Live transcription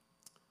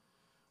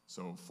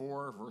So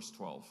 4, verse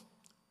 12.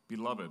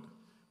 Beloved,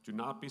 do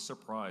not be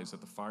surprised at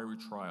the fiery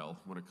trial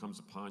when it comes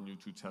upon you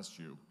to test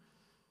you,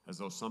 as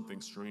though something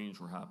strange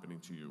were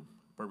happening to you.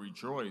 But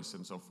rejoice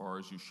insofar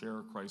as you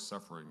share Christ's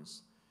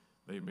sufferings,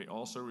 that you may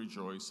also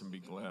rejoice and be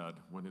glad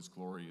when his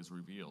glory is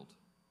revealed.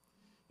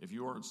 If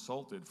you are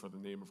insulted for the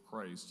name of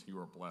Christ, you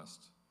are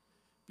blessed,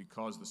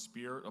 because the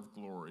Spirit of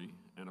glory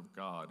and of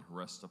God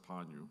rests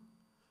upon you.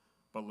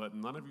 But let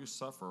none of you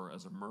suffer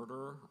as a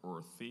murderer or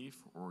a thief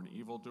or an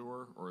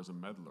evildoer or as a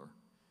meddler.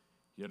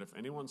 Yet if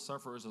anyone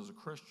suffers as a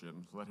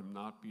Christian, let him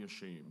not be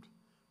ashamed,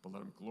 but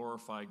let him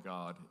glorify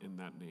God in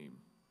that name.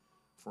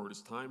 For it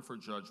is time for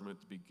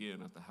judgment to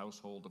begin at the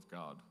household of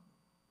God.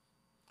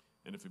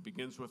 And if it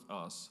begins with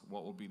us,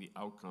 what will be the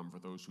outcome for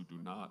those who do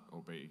not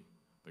obey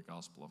the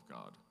gospel of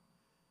God?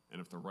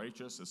 And if the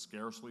righteous is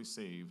scarcely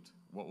saved,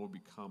 what will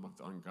become of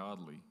the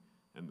ungodly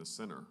and the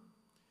sinner?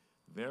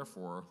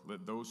 Therefore,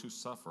 let those who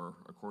suffer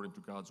according to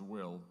God's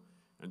will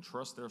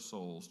entrust their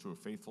souls to a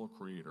faithful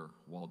Creator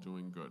while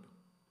doing good.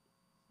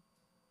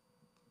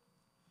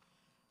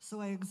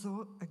 So I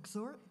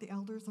exhort the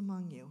elders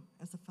among you,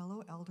 as a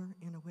fellow elder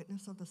and a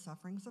witness of the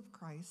sufferings of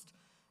Christ,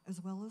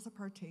 as well as a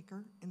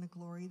partaker in the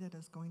glory that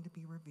is going to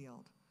be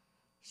revealed.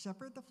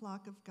 Shepherd the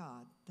flock of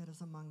God that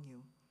is among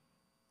you,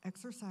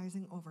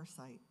 exercising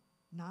oversight,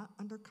 not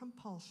under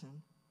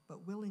compulsion,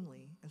 but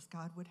willingly, as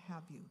God would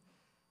have you,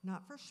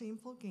 not for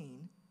shameful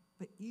gain,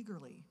 but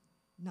eagerly,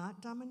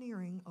 not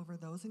domineering over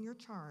those in your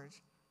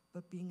charge,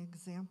 but being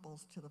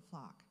examples to the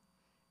flock.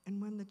 And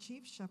when the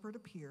chief shepherd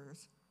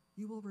appears,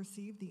 you will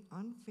receive the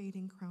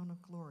unfading crown of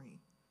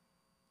glory.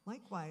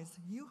 Likewise,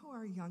 you who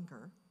are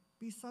younger,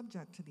 be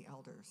subject to the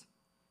elders.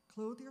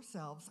 Clothe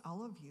yourselves,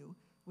 all of you,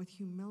 with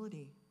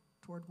humility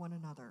toward one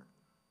another.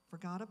 For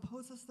God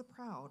opposes the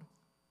proud,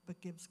 but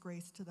gives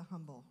grace to the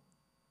humble.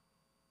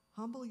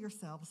 Humble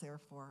yourselves,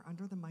 therefore,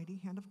 under the mighty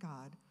hand of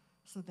God,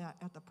 so that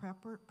at the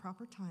proper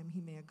time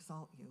he may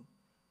exalt you,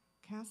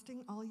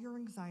 casting all your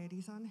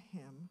anxieties on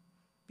him,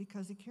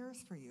 because he cares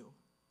for you.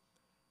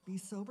 Be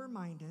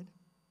sober-minded,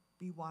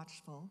 be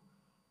watchful.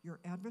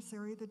 Your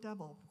adversary, the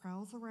devil,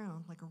 prowls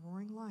around like a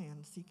roaring lion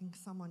seeking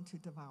someone to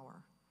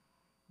devour.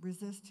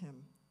 Resist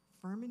him,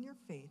 firm in your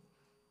faith,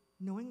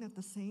 knowing that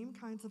the same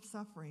kinds of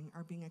suffering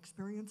are being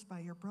experienced by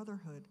your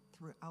brotherhood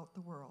throughout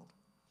the world.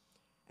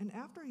 And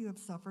after you have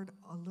suffered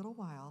a little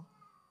while,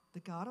 the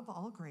God of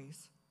all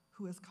grace,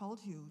 who has called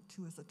you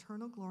to his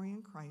eternal glory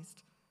in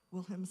Christ,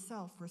 will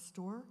himself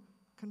restore,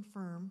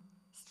 confirm,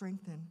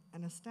 strengthen,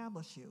 and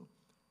establish you.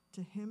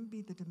 To him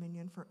be the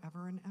dominion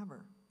forever and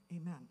ever.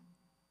 Amen.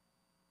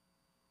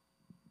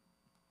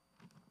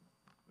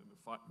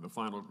 And the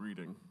final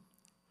greeting.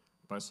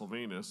 By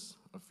Silvanus,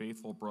 a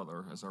faithful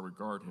brother, as I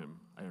regard him,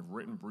 I have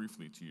written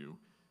briefly to you,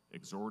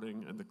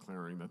 exhorting and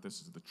declaring that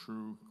this is the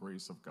true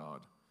grace of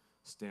God.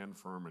 Stand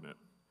firm in it.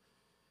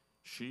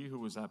 She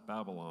who is at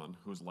Babylon,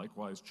 who is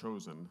likewise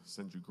chosen,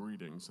 sends you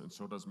greetings, and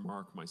so does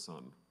Mark, my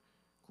son.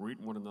 Greet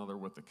one another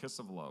with the kiss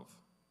of love.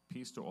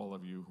 Peace to all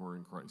of you who are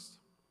in Christ.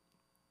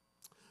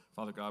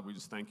 Father God, we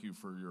just thank you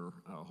for your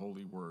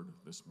holy word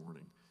this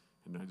morning.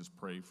 And I just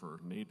pray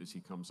for Nate as he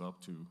comes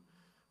up to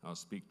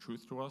speak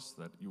truth to us,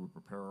 that you would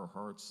prepare our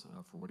hearts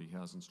for what he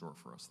has in store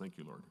for us. Thank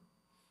you, Lord.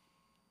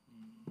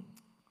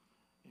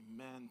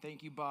 Amen.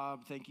 Thank you,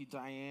 Bob. Thank you,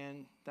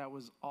 Diane. That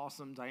was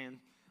awesome. Diane,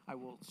 I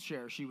will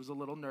share, she was a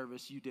little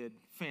nervous. You did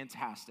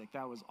fantastic.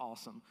 That was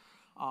awesome.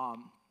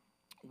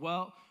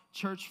 Well,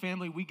 church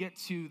family, we get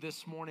to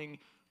this morning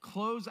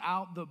close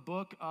out the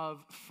book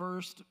of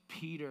 1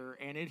 Peter,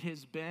 and it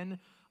has been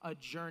a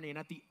journey. And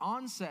at the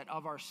onset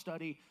of our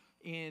study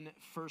in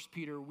 1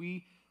 Peter,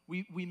 we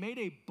made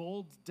a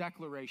bold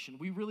declaration.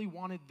 We really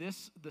wanted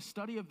the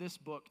study of this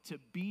book to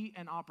be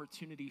an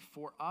opportunity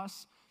for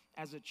us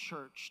as a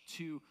church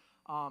to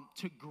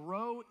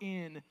grow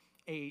in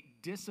a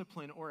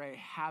discipline or a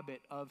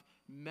habit of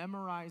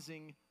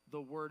memorizing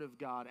the Word of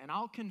God. And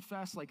I'll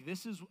confess,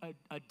 this is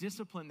a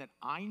discipline that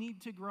I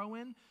need to grow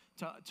in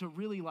to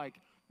really,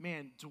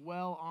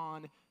 dwell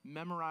on,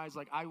 memorize.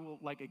 I will,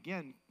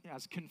 again,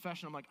 as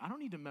confession, I'm I don't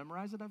need to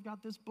memorize it. I've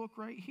got this book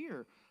right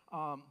here.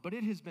 But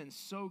it has been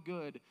so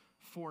good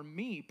for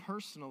me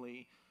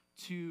personally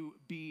to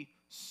be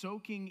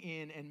soaking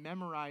in and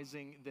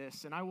memorizing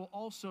this. And I will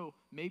also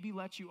maybe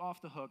let you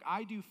off the hook.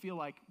 I do feel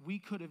like we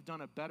could have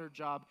done a better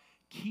job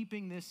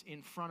keeping this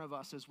in front of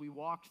us as we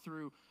walked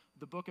through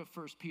the book of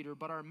 1 Peter.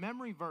 But our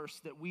memory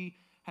verse that we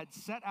had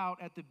set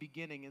out at the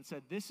beginning and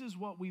said, this is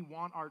what we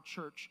want our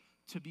church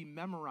to be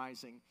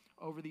memorizing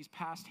over these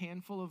past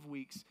handful of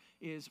weeks,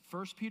 is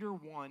 1 Peter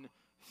 1,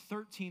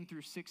 13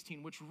 through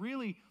 16, which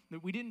really,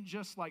 we didn't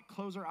just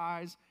close our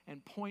eyes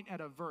and point at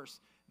a verse.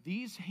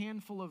 These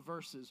handful of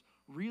verses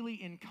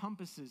really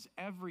encompasses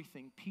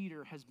everything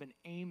Peter has been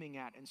aiming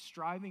at and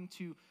striving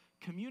to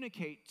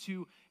communicate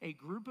to a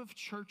group of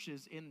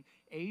churches in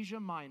Asia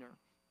Minor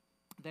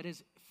that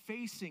is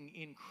facing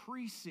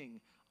increasing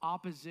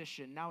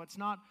opposition. Now, it's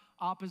not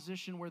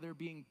opposition where they're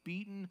being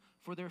beaten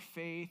for their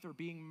faith or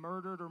being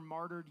murdered or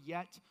martyred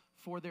yet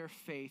for their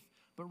faith,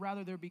 but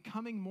rather they're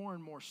becoming more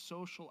and more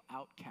social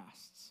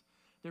outcasts.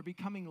 They're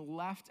becoming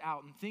left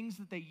out, and things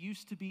that they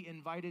used to be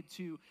invited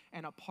to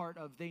and a part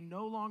of, they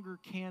no longer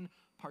can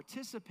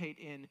participate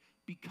in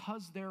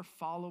because they're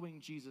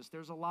following Jesus.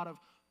 There's a lot of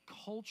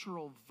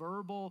cultural,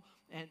 verbal,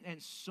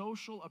 and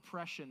social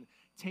oppression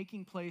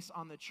taking place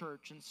on the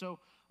church. And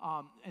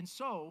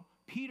so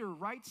Peter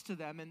writes to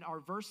them, and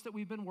our verse that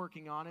we've been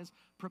working on is,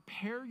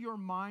 prepare your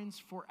minds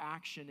for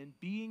action and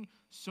being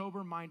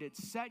sober-minded.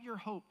 Set your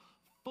hope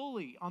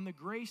fully on the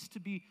grace to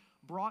be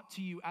brought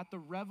to you at the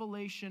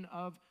revelation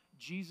of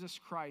Jesus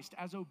Christ.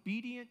 As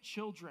obedient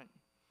children,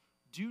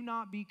 do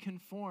not be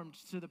conformed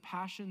to the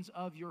passions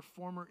of your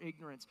former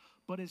ignorance,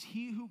 but as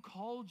he who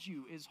called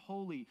you is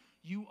holy,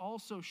 you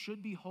also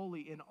should be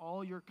holy in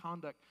all your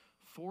conduct.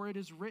 For it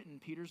is written,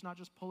 Peter's not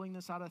just pulling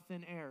this out of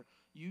thin air,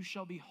 you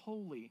shall be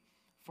holy,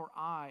 for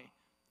I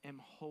am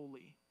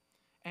holy.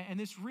 And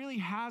this really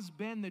has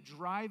been the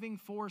driving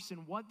force in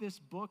what this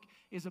book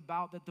is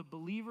about, that the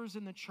believers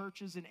in the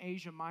churches in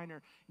Asia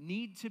Minor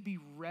need to be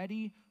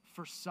ready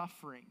for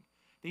suffering.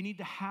 They need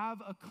to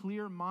have a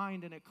clear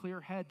mind and a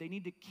clear head. They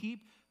need to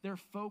keep their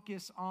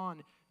focus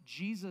on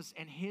Jesus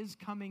and his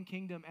coming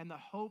kingdom and the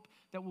hope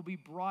that will be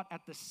brought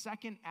at the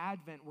second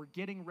advent. We're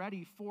getting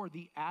ready for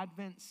the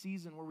Advent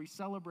season where we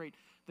celebrate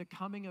the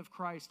coming of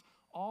Christ.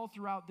 All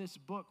throughout this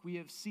book, we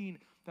have seen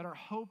that our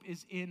hope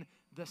is in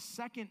the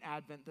second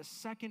advent, the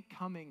second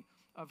coming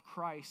of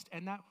Christ,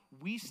 and that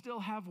we still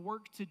have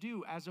work to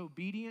do as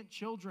obedient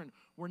children.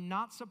 We're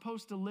not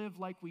supposed to live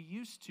like we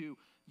used to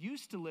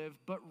live,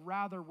 but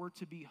rather we're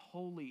to be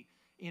holy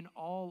in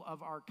all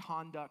of our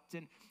conduct.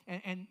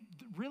 And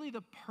really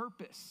the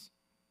purpose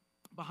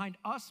behind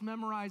us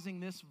memorizing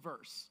this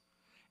verse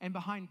and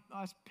behind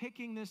us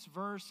picking this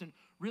verse, and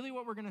really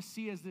what we're going to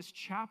see as this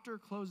chapter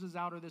closes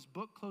out, or this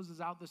book closes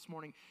out this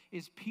morning,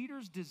 is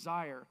Peter's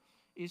desire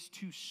is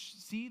to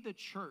see the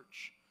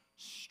church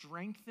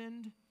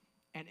strengthened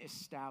and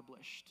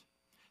established.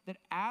 That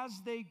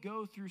as they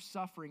go through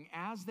suffering,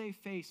 as they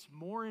face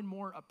more and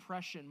more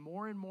oppression,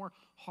 more and more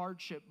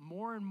hardship,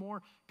 more and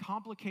more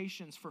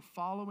complications for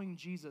following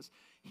Jesus,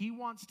 he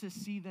wants to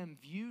see them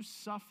view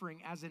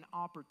suffering as an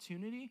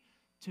opportunity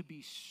to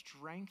be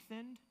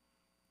strengthened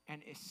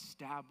and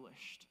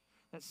established.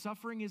 That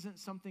suffering isn't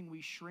something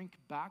we shrink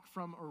back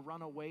from or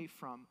run away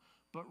from,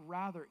 but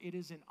rather it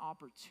is an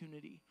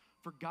opportunity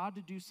for God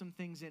to do some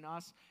things in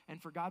us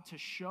and for God to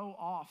show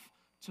off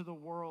to the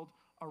world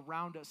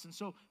around us. And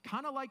so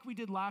kind of like we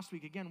did last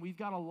week, again, we've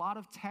got a lot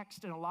of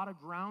text and a lot of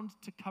ground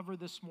to cover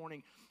this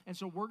morning. And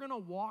so we're going to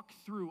walk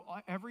through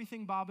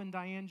everything Bob and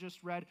Diane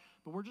just read,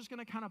 but we're just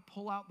going to kind of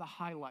pull out the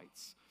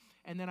highlights.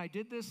 And then I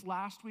did this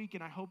last week,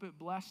 and I hope it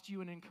blessed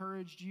you and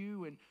encouraged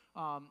you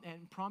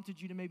and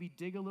prompted you to maybe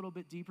dig a little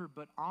bit deeper.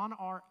 But on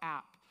our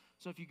app,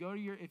 so if you go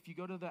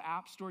to the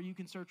app store, you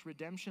can search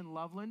Redemption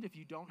Loveland. If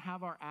you don't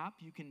have our app,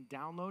 you can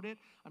download it.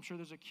 I'm sure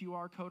there's a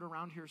QR code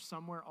around here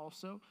somewhere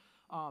also.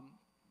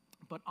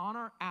 But on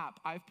our app,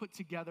 I've put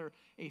together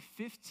a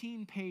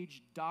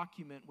 15-page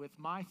document with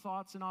my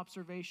thoughts and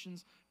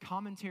observations,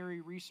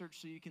 commentary,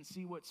 research, so you can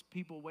see what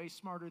people way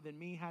smarter than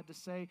me had to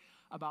say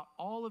about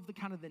all of the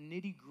kind of the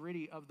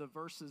nitty-gritty of the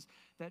verses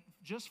that,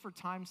 just for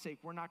time's sake,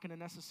 we're not going to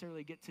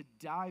necessarily get to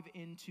dive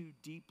into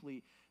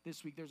deeply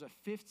this week. There's a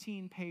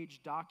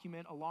 15-page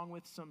document along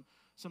with some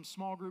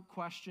small group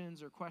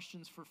questions or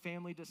questions for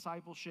family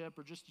discipleship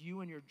or just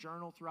you and your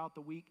journal throughout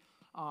the week.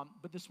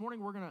 But this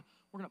morning we're gonna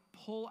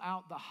pull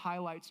out the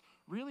highlights,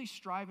 really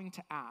striving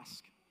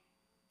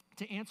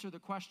to answer the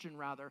question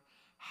rather,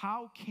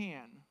 how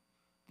can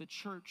the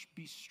church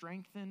be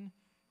strengthened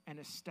and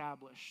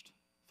established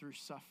through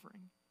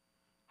suffering?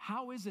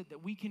 How is it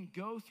that we can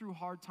go through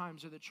hard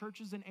times, or the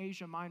churches in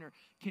Asia Minor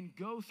can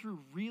go through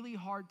really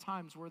hard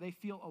times where they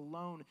feel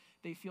alone,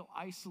 they feel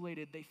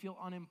isolated, they feel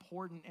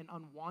unimportant and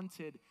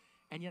unwanted,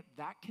 and yet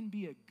that can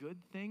be a good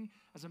thing?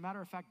 As a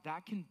matter of fact,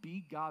 that can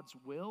be God's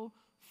will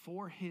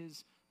for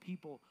his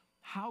people.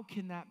 How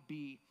can that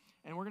be?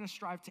 And we're going to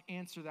strive to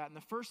answer that. And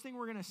the first thing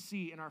we're going to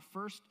see in our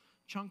first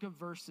chunk of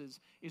verses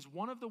is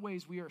one of the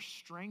ways we are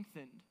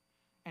strengthened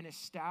and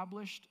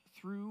established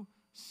through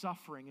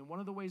suffering. And one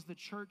of the ways the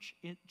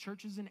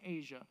churches in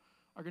Asia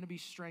are going to be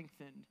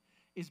strengthened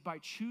is by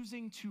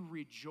choosing to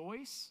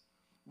rejoice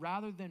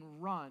rather than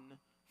run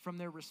from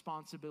their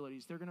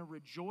responsibilities. They're going to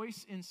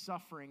rejoice in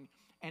suffering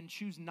and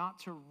choose not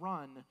to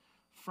run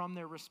from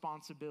their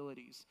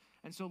responsibilities.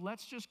 And so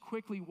let's just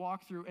quickly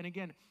walk through. And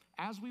again,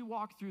 as we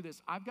walk through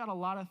this, I've got a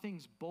lot of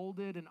things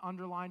bolded and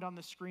underlined on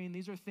the screen.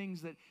 These are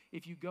things that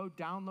if you go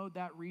download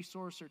that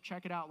resource or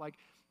check it out, like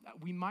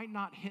we might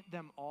not hit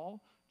them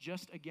all,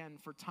 just again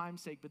for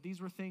time's sake, but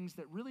these were things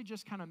that really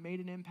just kind of made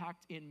an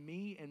impact in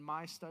me and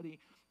my study,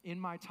 in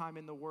my time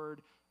in the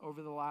Word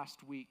over the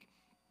last week.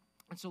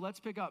 And so let's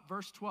pick up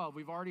verse 12.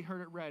 We've already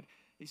heard it read.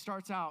 He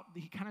starts out,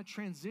 he kind of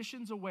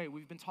transitions away.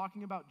 We've been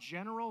talking about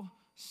general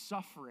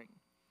suffering,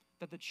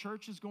 that the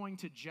church is going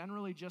to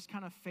generally just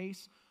kind of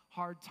face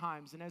hard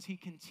times. And as he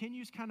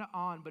continues kind of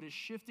on, but is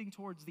shifting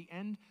towards the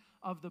end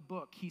of the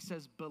book, he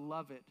says,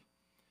 beloved.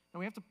 And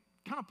we have to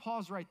kind of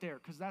pause right there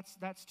because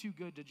that's too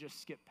good to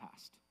just skip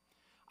past.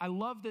 I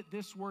love that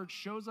this word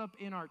shows up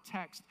in our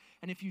text.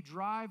 And if you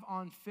drive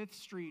on 5th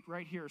Street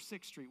right here,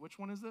 6th Street, which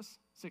one is this?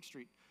 6th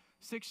Street.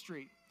 6th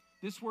Street.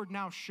 This word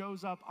now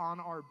shows up on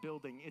our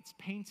building. It's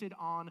painted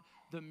on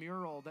the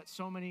mural that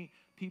so many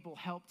people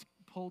helped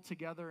pull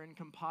together and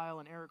compile,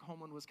 and Eric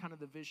Holman was kind of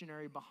the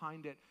visionary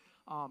behind it.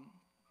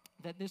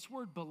 That this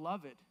word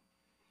beloved,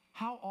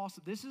 how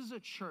awesome. This is a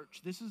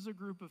church, this is a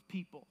group of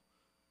people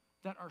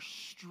that are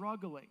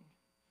struggling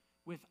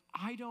with,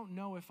 I don't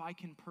know if I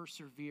can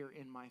persevere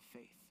in my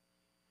faith.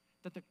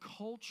 That the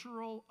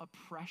cultural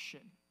oppression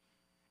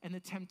and the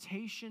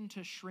temptation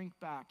to shrink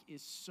back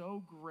is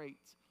so great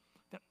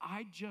that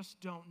I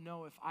just don't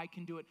know if I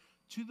can do it,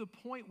 to the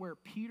point where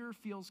Peter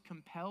feels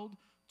compelled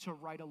to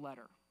write a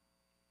letter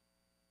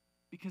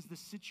because the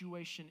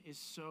situation is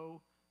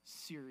so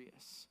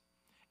serious.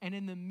 And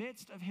in the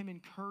midst of him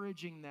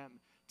encouraging them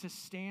to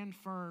stand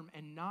firm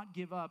and not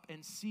give up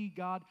and see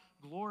God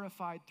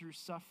glorified through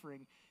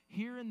suffering,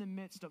 here in the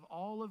midst of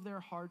all of their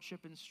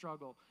hardship and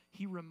struggle,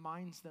 he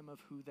reminds them of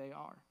who they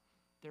are.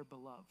 They're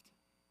beloved.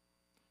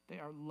 They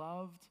are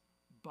loved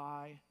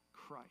by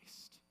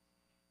Christ.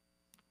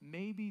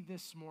 Maybe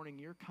this morning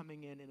you're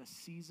coming in a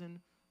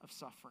season of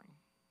suffering,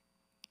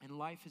 and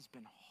life has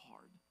been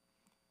hard.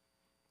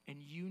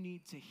 And you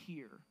need to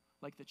hear,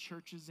 like the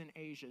churches in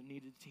Asia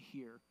needed to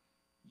hear,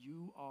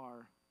 you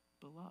are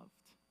beloved.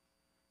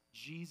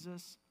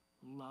 Jesus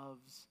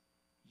loves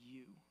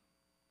you.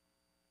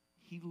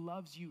 He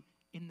loves you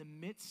in the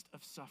midst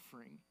of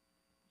suffering.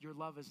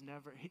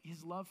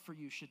 His love for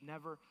you should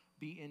never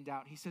be in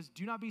doubt. He says,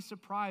 do not be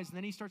surprised. And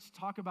then he starts to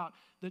talk about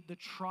the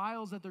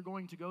trials that they're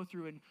going to go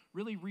through and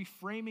really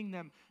reframing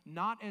them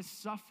not as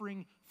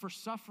suffering for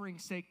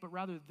suffering's sake, but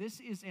rather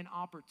this is an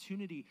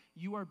opportunity.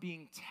 You are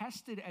being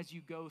tested as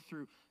you go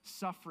through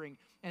suffering.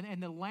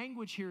 And the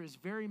language here is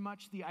very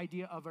much the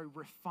idea of a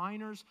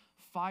refiner's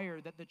fire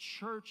that the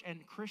church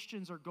and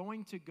Christians are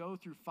going to go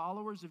through.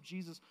 Followers of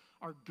Jesus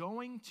are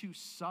going to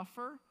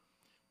suffer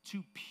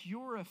to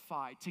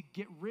purify, to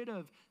get rid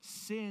of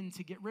sin,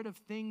 to get rid of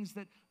things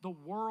that the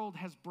world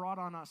has brought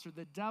on us or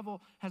the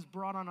devil has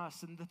brought on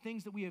us and the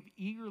things that we have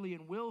eagerly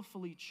and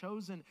willfully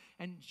chosen.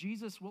 And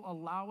Jesus will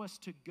allow us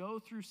to go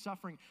through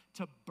suffering,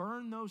 to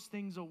burn those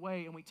things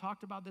away. And we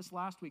talked about this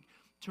last week,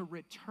 to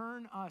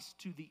return us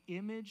to the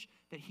image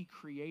that he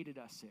created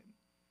us in,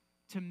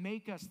 to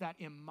make us that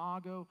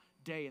imago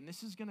Dei. And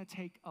this is going to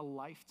take a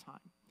lifetime.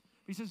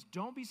 He says,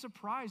 don't be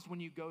surprised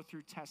when you go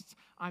through tests.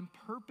 I'm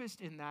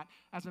purposed in that.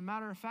 As a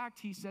matter of fact,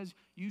 he says,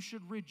 you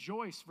should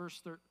rejoice,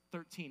 verse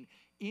 13,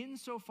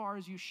 insofar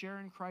as you share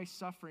in Christ's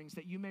sufferings,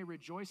 that you may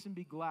rejoice and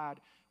be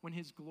glad when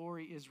his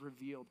glory is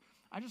revealed.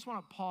 I just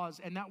want to pause,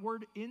 and that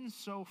word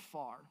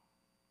insofar,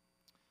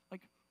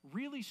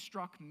 really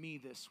struck me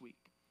this week.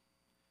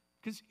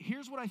 Because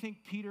here's what I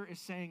think Peter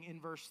is saying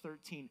in verse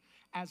 13.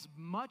 As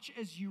much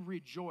as you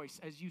rejoice,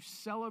 as you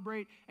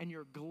celebrate and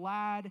you're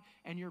glad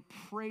and you're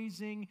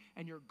praising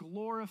and you're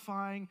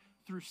glorifying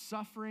through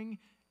suffering,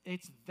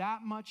 it's that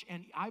much,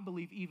 and I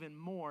believe even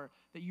more,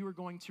 that you are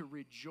going to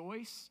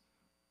rejoice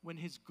when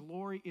his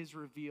glory is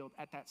revealed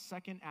at that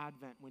second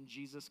advent when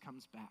Jesus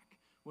comes back,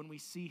 when we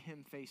see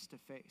him face to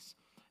face.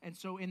 And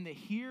so in the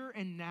here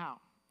and now,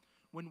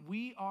 when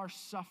we are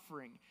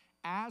suffering,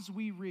 as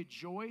we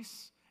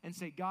rejoice and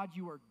say, God,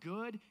 you are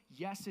good.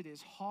 Yes, it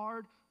is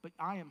hard, but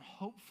I am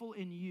hopeful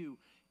in you.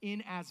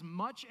 In as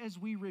much as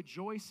we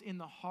rejoice in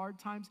the hard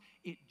times,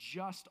 it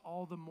just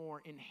all the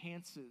more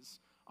enhances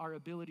our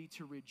ability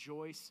to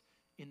rejoice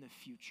in the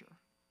future.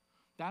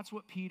 That's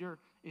what Peter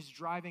is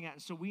driving at.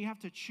 And so we have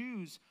to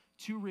choose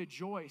to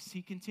rejoice.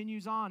 He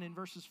continues on in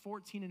verses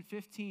 14 and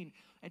 15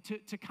 and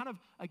to kind of,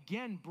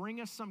 again,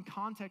 bring us some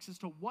context as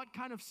to what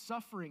kind of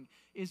suffering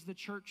is the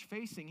church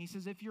facing. He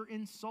says, if you're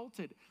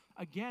insulted,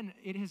 again,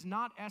 it has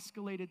not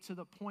escalated to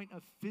the point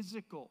of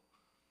physical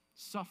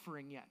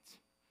suffering yet.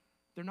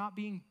 They're not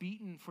being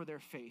beaten for their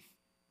faith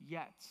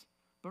yet,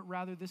 but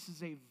rather this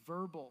is a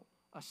verbal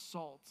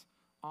assault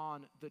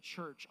on the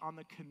church, on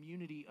the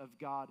community of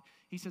God.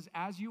 He says,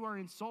 as you are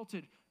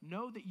insulted,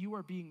 know that you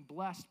are being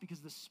blessed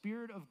because the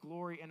Spirit of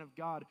glory and of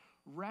God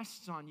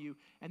rests on you.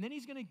 And then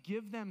he's going to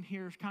give them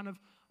here kind of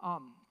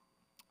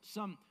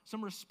some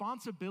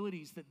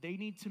responsibilities that they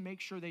need to make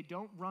sure they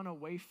don't run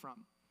away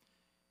from.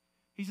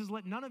 He says,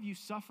 let none of you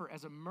suffer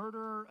as a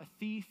murderer, a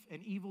thief,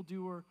 an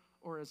evildoer,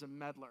 or as a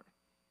meddler.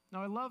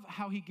 Now, I love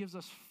how he gives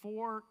us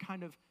 4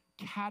 kind of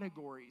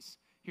categories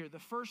here. The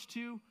first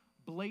 2,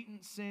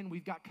 blatant sin,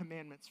 we've got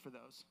commandments for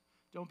those.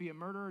 Don't be a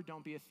murderer,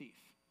 don't be a thief.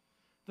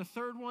 The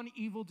third one,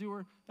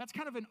 evildoer, that's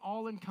kind of an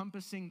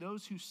all-encompassing,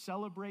 those who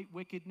celebrate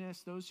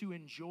wickedness, those who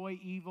enjoy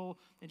evil,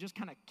 and just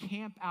kind of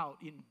camp out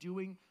in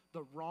doing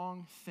the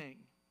wrong thing.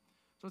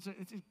 So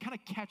it's a kind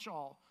of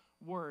catch-all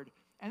word.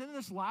 And then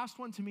this last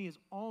one to me is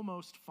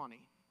almost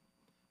funny,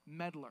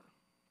 meddler.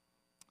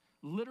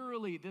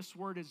 Literally, this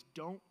word is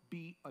don't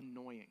be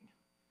annoying.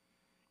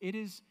 It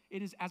is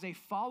as a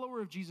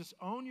follower of Jesus,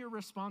 own your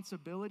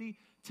responsibility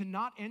to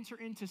not enter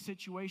into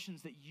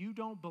situations that you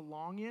don't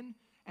belong in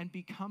and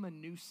become a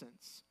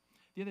nuisance.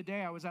 The other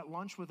day, I was at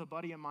lunch with a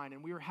buddy of mine,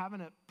 and we were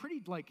having a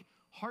pretty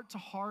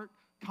heart-to-heart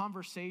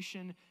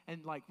conversation,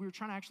 and we were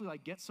trying to actually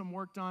get some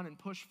work done and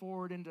push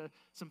forward into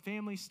some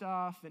family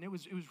stuff, and it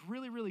was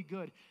really, really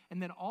good.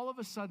 And then all of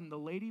a sudden, the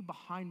lady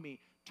behind me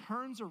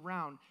turns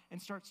around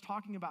and starts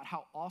talking about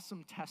how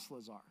awesome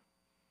Teslas are.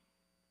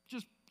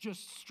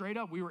 Just straight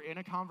up, we were in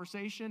a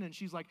conversation, and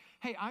she's like,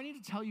 hey, I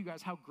need to tell you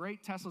guys how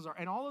great Teslas are.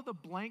 And all of the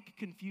blank,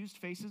 confused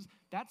faces,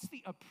 that's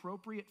the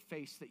appropriate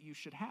face that you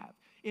should have.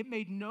 It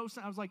made no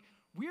sense. I was like,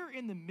 we're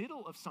in the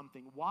middle of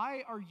something.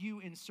 Why are you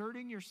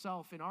inserting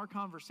yourself in our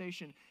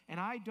conversation? And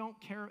I don't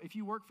care if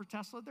you work for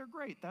Tesla, they're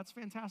great. That's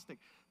fantastic.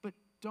 But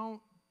don't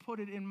put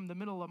it in the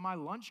middle of my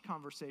lunch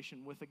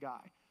conversation with a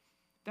guy.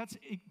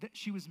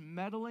 She was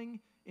meddling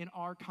in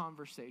our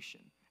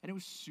conversation, and it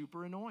was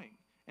super annoying.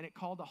 And it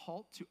called a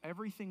halt to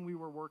everything we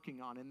were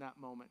working on in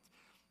that moment.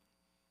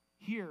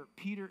 Here,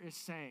 Peter is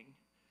saying,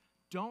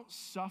 don't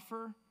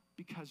suffer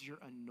because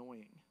you're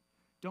annoying.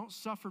 Don't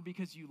suffer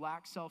because you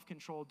lack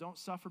self-control. Don't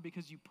suffer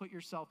because you put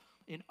yourself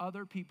in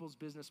other people's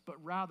business,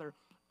 but rather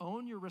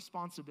own your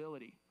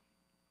responsibility.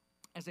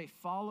 As a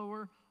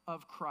follower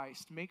of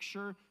Christ, make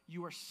sure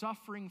you are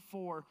suffering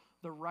for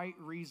the right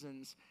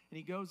reasons. And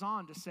he goes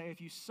on to say,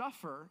 if you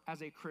suffer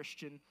as a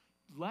Christian,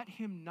 let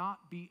him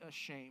not be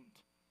ashamed.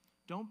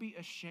 Don't be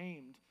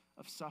ashamed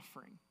of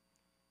suffering.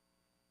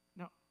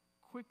 Now,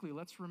 quickly,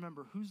 let's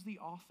remember who's the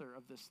author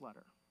of this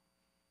letter.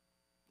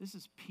 This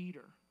is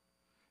Peter.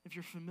 If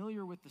you're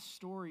familiar with the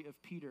story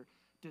of Peter,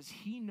 does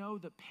he know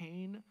the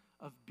pain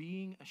of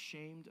being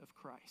ashamed of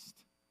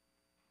Christ?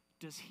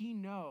 Does he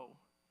know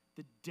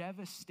the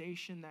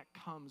devastation that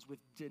comes with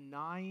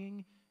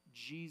denying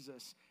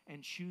Jesus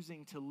and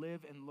choosing to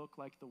live and look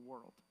like the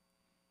world?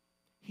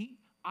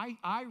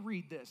 I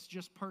read this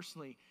just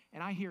personally,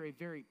 and I hear a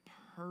very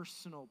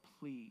personal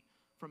plea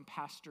from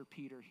Pastor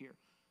Peter here.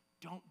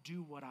 Don't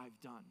do what I've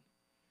done.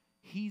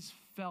 He's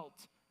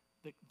felt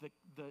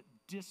the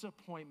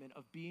disappointment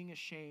of being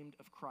ashamed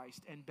of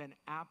Christ and been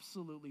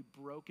absolutely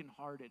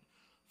brokenhearted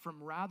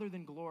from, rather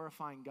than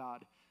glorifying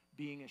God,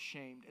 being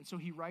ashamed. And so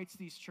he writes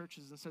these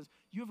churches and says,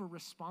 you have a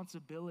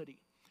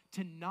responsibility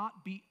to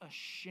not be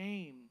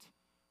ashamed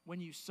when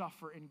you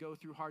suffer and go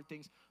through hard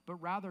things, but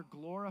rather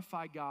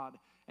glorify God.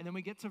 And then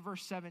we get to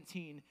verse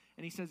 17,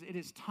 and he says, it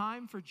is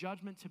time for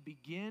judgment to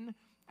begin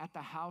at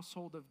the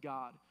household of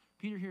God.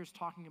 Peter here is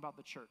talking about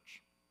the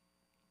church.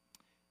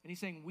 And he's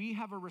saying we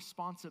have a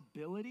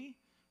responsibility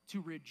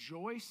to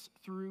rejoice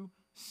through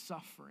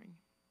suffering,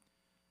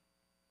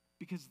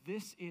 because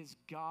this is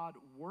God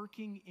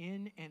working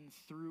in and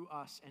through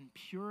us and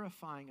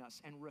purifying us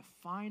and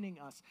refining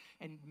us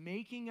and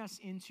making us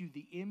into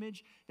the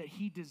image that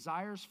he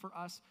desires for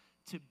us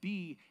to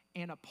be.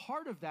 And a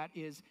part of that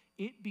is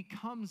it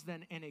becomes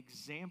then an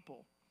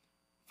example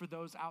for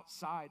those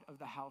outside of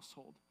the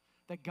household,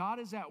 that God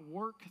is at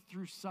work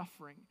through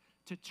suffering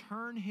to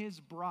turn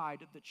his bride,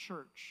 the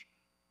church,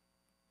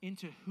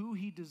 into who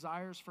he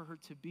desires for her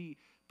to be.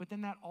 But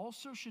then that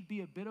also should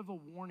be a bit of a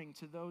warning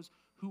to those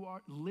who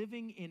are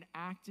living in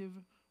active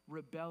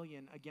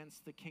rebellion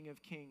against the King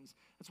of Kings.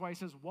 That's why he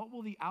says, what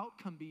will the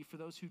outcome be for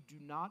those who do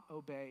not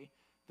obey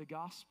the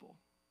gospel?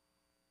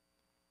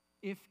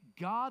 If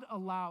God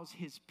allows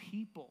his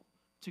people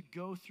to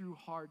go through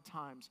hard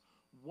times,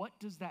 what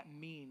does that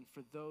mean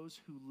for those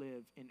who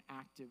live in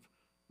active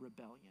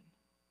rebellion?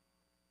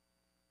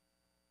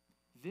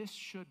 This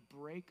should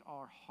break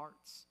our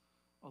hearts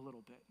a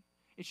little bit.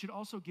 It should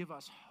also give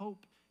us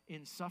hope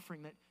in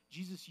suffering, that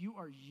Jesus, you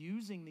are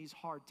using these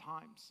hard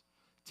times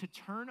to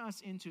turn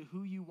us into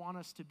who you want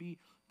us to be.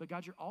 But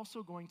God, you're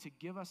also going to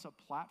give us a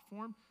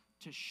platform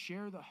to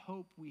share the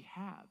hope we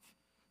have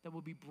that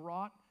will be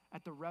brought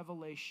at the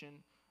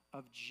revelation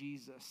of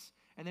Jesus.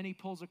 And then he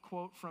pulls a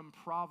quote from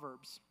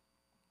Proverbs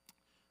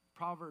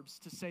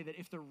to say that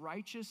if the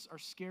righteous are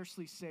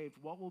scarcely saved,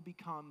 what will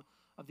become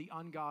of the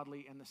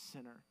ungodly and the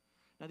sinner?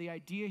 Now, the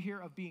idea here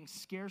of being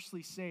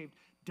scarcely saved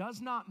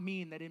does not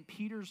mean that in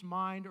Peter's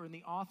mind or in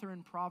the author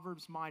in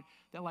Proverbs' mind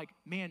that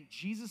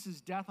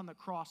Jesus' death on the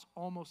cross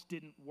almost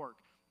didn't work.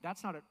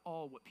 That's not at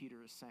all what Peter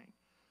is saying.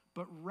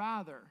 But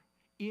rather,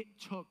 it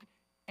took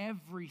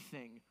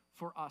everything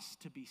for us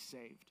to be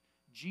saved.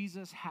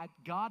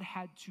 God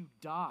had to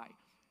die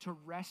to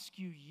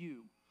rescue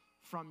you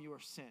from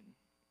your sin.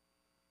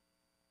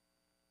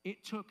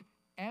 It took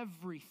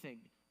everything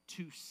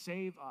to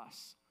save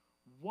us.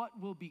 What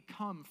will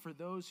become for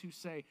those who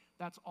say,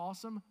 that's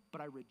awesome, but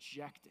I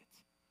reject it,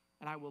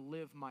 and I will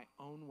live my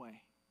own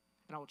way,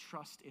 and I will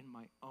trust in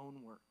my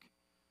own work?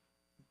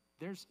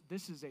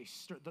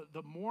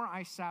 The more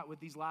I sat with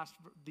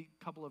the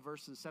couple of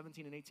verses,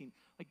 17 and 18,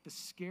 the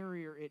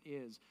scarier it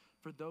is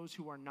for those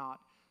who are not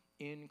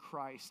in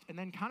Christ. And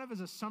then kind of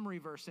as a summary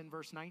verse in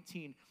verse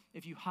 19,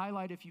 if you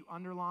highlight, if you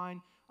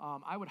underline,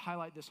 I would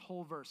highlight this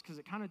whole verse because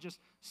it kind of just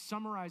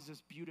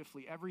summarizes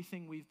beautifully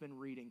everything we've been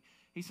reading.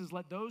 He says,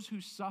 let those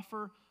who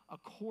suffer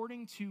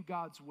according to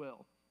God's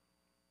will.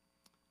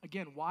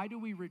 Again, why do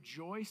we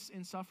rejoice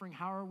in suffering?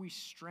 How are we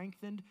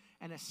strengthened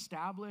and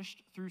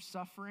established through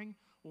suffering?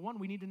 Well, one,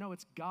 we need to know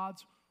it's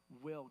God's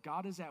will.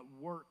 God is at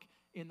work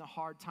in the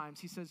hard times.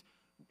 He says,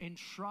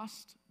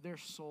 entrust their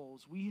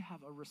souls. We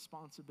have a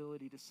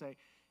responsibility to say,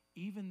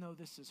 even though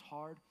this is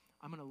hard,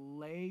 I'm going to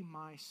lay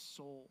my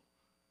soul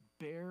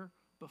bare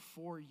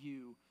before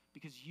you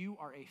because you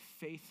are a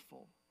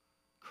faithful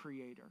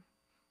creator.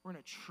 We're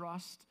going to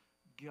trust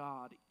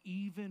God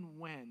even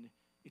when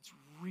it's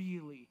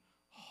really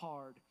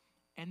hard.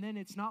 And then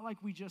it's not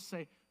like we just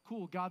say,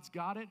 cool, God's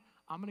got it.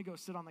 I'm going to go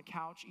sit on the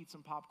couch, eat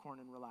some popcorn,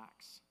 and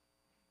relax.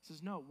 He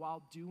says, no,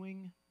 while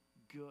doing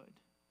good,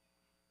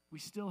 we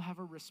still have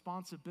a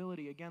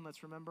responsibility. Again,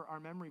 let's remember our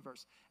memory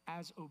verse.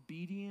 As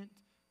obedient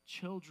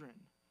children,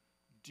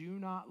 do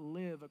not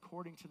live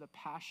according to the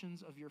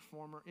passions of your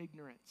former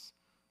ignorance.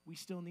 We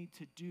still need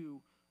to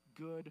do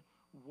good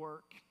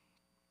work.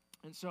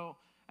 And so,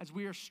 as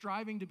we are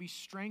striving to be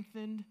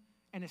strengthened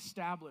and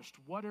established,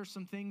 what are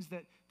some things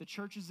that the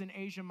churches in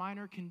Asia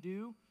Minor can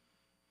do?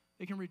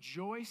 They can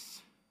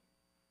rejoice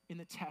in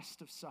the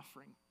test of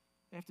suffering.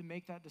 They have to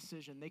make that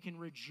decision. They can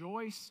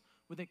rejoice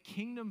with a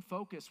kingdom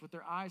focus, with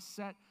their eyes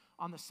set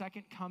on the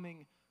second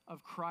coming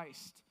of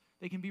Christ.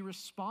 They can be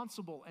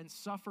responsible and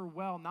suffer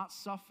well, not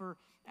suffer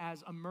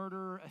as a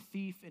murderer, a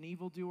thief, an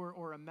evildoer,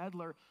 or a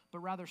meddler, but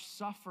rather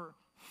suffer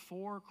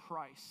for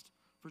Christ,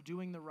 for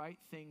doing the right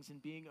things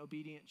and being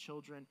obedient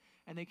children.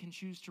 And they can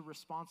choose to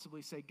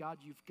responsibly say, God,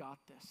 you've got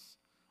this.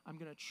 I'm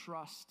going to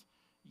trust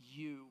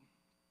you.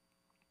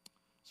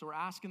 So we're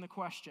asking the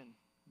question,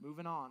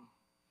 moving on.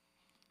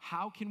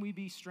 How can we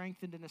be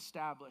strengthened and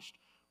established?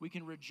 We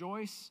can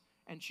rejoice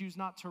and choose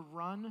not to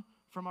run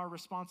from our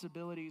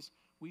responsibilities.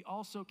 We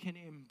also can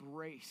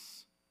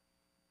embrace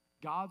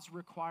God's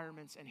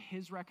requirements and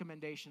his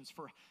recommendations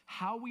for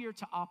how we are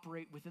to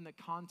operate within the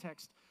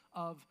context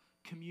of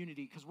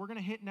community. Because we're going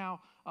to hit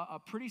now a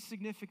pretty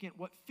significant,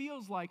 what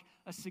feels like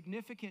a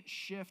significant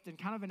shift, and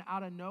kind of an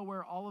out of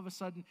nowhere, all of a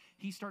sudden,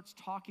 he starts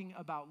talking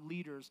about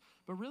leaders.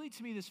 But really,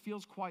 to me, this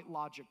feels quite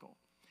logical.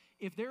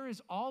 If there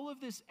is all of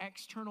this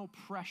external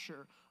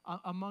pressure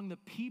among the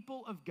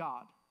people of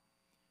God,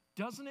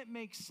 doesn't it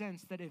make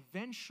sense that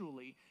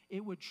eventually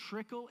it would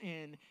trickle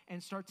in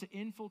and start to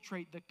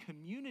infiltrate the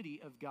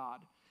community of God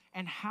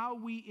and how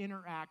we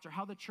interact, or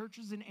how the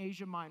churches in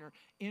Asia Minor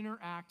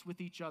interact with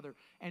each other?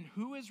 And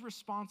who is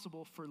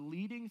responsible for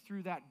leading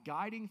through that,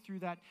 guiding through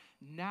that,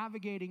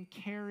 navigating,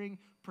 caring,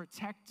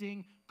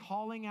 protecting,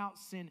 calling out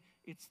sin?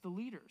 It's the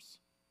leaders.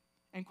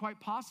 And quite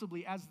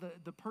possibly, as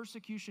the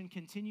persecution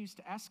continues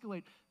to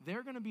escalate,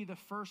 they're going to be the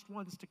first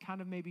ones to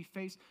kind of maybe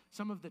face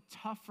some of the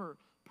tougher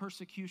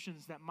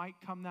persecutions that might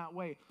come that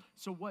way.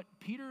 So what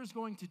Peter is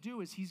going to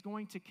do is he's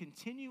going to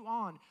continue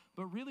on,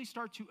 but really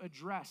start to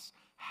address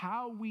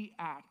how we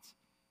act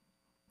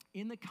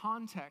in the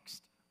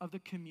context of the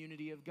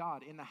community of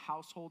God, in the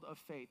household of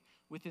faith,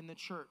 within the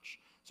church.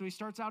 So he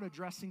starts out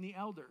addressing the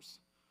elders,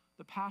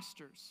 the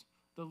pastors,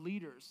 the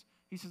leaders.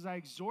 He says, I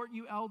exhort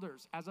you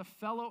elders, as a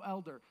fellow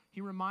elder.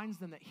 He reminds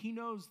them that he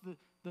knows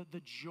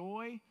the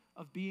joy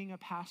of being a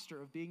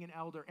pastor, of being an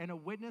elder, and a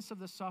witness of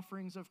the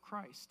sufferings of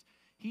Christ.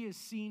 He has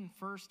seen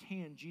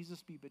firsthand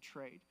Jesus be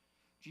betrayed,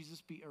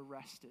 Jesus be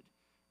arrested,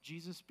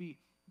 Jesus be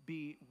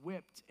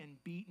whipped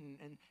and beaten,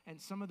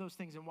 and some of those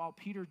things. And while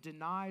Peter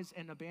denies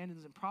and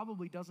abandons and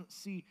probably doesn't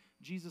see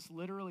Jesus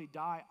literally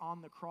die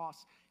on the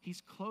cross,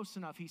 he's close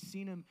enough. He's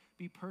seen him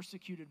be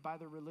persecuted by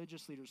the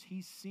religious leaders.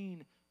 He's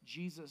seen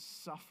Jesus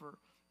suffer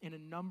in a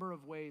number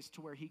of ways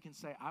to where he can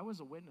say, I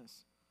was a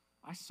witness.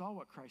 I saw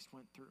what Christ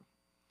went through.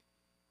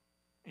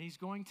 And he's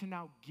going to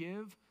now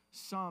give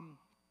some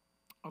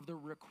of the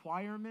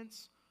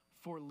requirements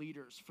for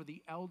leaders, for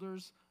the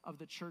elders of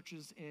the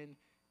churches in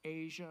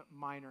Asia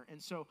Minor.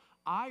 And so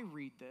I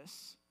read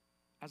this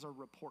as a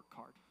report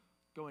card.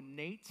 Going,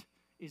 Nate,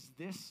 is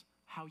this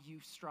how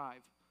you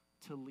strive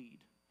to lead?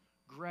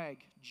 Greg,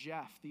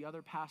 Jeff, the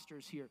other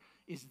pastors here,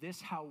 is this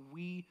how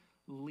we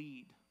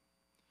lead?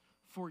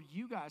 For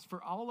you guys,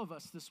 for all of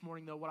us this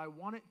morning, though, what I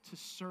want it to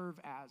serve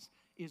as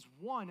is,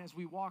 one, as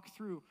we walk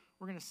through,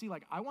 we're going to see,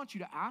 I want you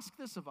to ask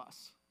this of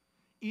us.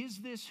 Is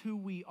this who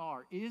we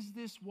are? Is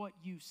this what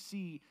you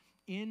see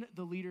in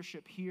the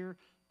leadership here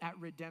at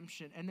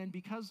Redemption? And then,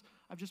 because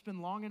I've just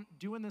been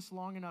doing this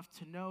long enough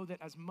to know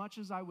that as much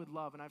as I would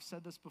love, and I've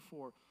said this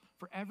before,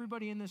 for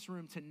everybody in this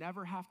room to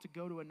never have to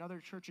go to another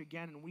church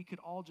again, and we could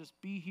all just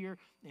be here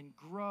and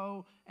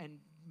grow and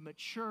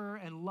mature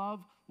and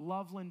love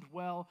Loveland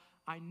well,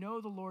 I know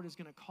the Lord is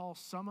going to call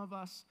some of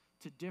us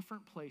to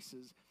different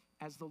places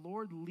as the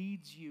Lord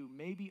leads you,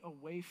 maybe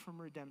away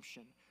from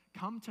Redemption.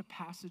 Come to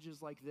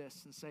passages like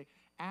this and say,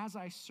 as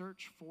I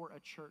search for a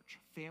church,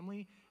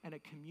 family, and a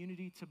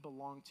community to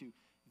belong to,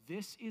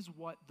 this is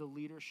what the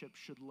leadership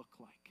should look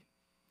like.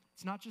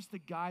 It's not just the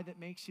guy that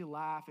makes you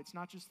laugh. It's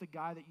not just the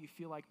guy that you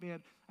feel like,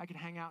 man, I could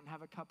hang out and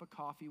have a cup of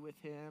coffee with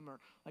him. Or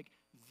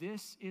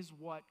this is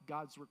what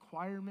God's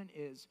requirement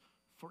is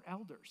for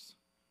elders.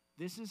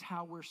 This is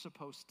how we're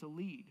supposed to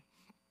lead.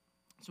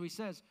 So he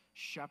says,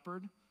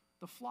 shepherd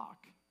the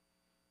flock.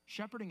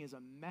 Shepherding is a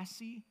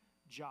messy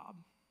job.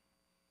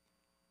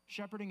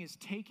 Shepherding is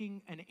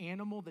taking an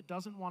animal that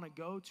doesn't want to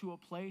go to a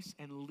place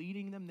and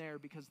leading them there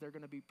because they're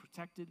going to be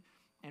protected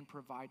and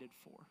provided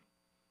for.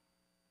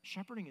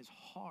 Shepherding is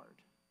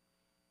hard.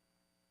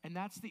 And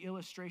that's the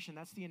illustration,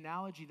 that's the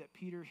analogy that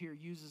Peter here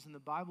uses and the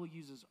Bible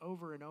uses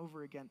over and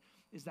over again,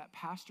 is that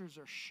pastors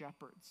are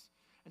shepherds.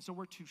 And so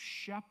we're to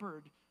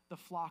shepherd the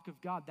flock of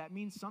God. That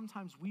means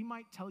sometimes we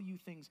might tell you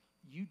things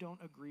you don't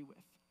agree with.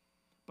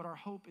 But our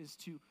hope is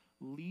to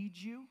lead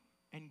you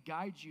and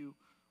guide you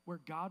where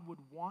God would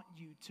want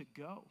you to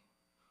go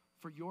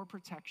for your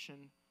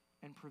protection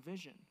and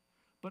provision.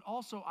 But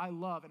also I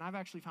love, and I've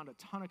actually found a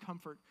ton of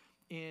comfort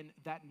in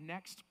that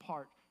next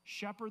part,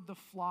 shepherd the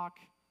flock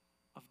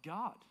of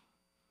God.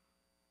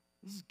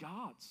 This is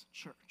God's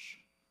church.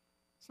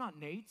 It's not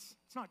Nate's,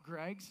 it's not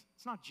Greg's,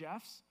 it's not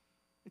Jeff's,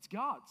 it's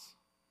God's.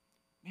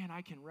 Man,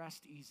 I can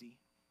rest easy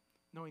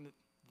knowing that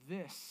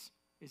this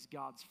is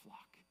God's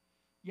flock.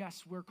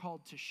 Yes, we're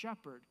called to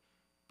shepherd,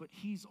 but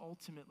he's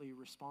ultimately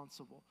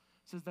responsible.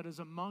 It says that is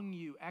among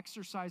you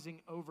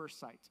exercising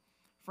oversight.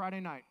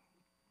 Friday night,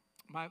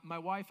 my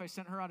wife, I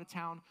sent her out of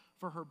town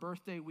for her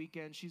birthday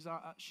weekend.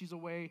 She's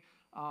away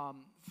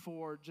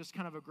for just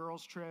kind of a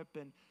girls' trip.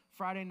 And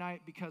Friday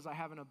night, because I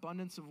have an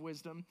abundance of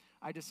wisdom,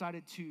 I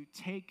decided to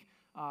take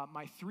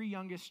my 3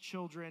 youngest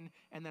children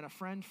and then a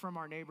friend from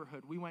our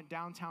neighborhood. We went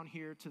downtown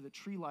here to the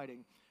tree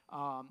lighting,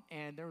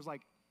 and there was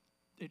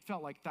it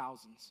felt like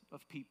thousands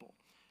of people.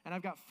 And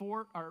I've got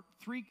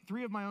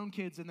three of my own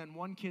kids and then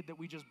 1 kid that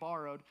we just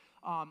borrowed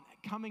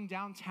coming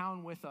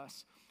downtown with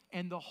us.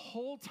 And the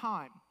whole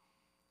time,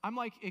 I'm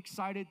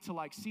excited to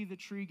see the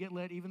tree get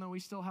lit, even though we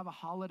still have a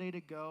holiday to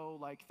go.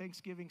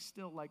 Thanksgiving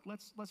still,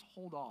 let's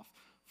hold off.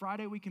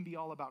 Friday we can be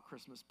all about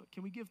Christmas, but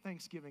can we give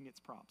Thanksgiving its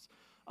props?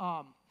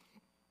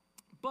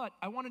 But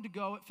I wanted to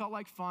go. It felt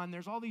like fun.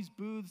 There's all these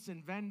booths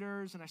and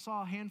vendors, and I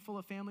saw a handful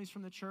of families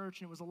from the church,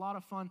 and it was a lot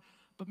of fun.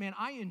 But man,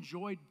 I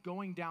enjoyed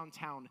going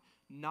downtown,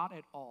 not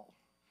at all.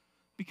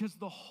 Because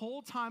the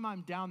whole time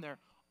I'm down there,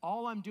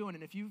 all I'm doing,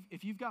 and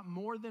if you've got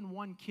more than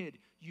 1 kid,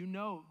 you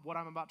know what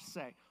I'm about to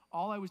say.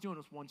 All I was doing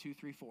was 1, 2,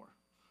 3, 4.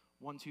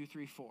 1, 2,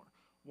 3, 4.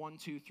 1,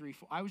 2, 3,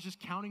 4. I was just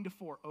counting to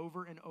 4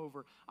 over and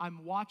over.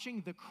 I'm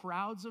watching the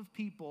crowds of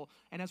people,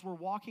 and as we're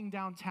walking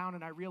downtown,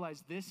 and I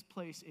realized this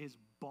place is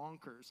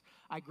bonkers.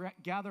 I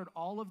gathered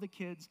all of the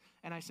kids,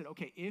 and I said,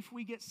 okay, if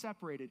we get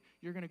separated,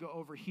 you're going to go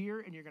over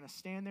here, and you're going to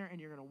stand there, and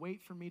you're going to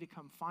wait for me to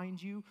come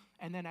find you.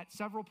 And then at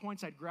several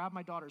points, I'd grab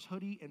my daughter's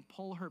hoodie and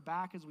pull her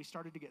back as we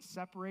started to get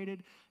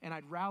separated, and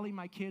I'd rally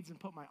my kids and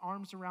put my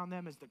arms around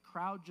them as the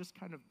crowd just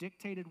kind of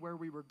dictated where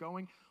we were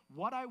going.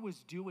 What I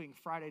was doing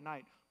Friday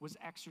night was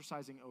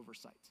exercising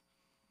oversight.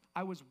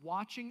 I was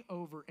watching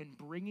over and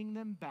bringing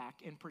them back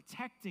and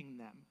protecting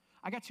them.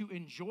 I got to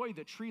enjoy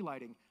the tree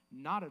lighting,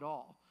 not at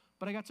all.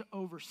 But I got to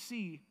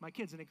oversee my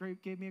kids, and it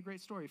gave me a great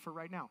story for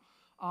right now.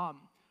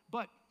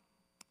 But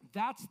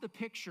that's the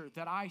picture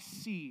that I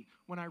see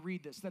when I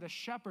read this, that a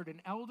shepherd,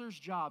 an elder's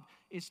job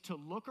is to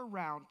look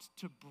around,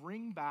 to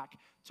bring back,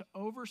 to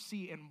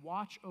oversee and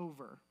watch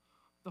over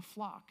the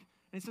flock.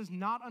 And it says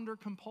not under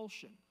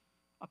compulsion.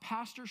 A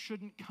pastor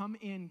shouldn't come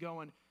in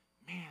going,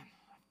 man,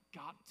 I've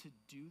got to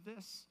do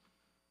this.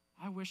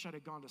 I wish I'd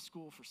have gone to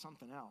school for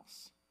something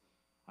else.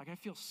 I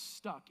feel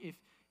stuck.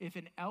 If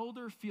an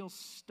elder feels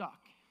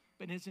stuck,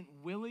 but isn't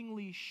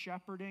willingly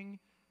shepherding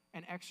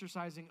and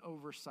exercising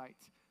oversight,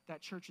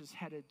 that church is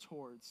headed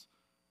towards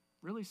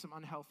really some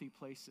unhealthy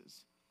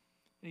places.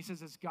 And he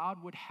says, as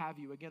God would have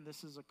you, again,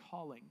 this is a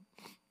calling.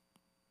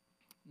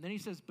 And then he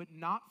says, but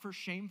not for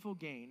shameful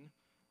gain,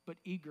 but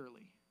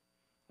eagerly.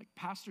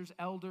 Pastors,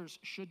 elders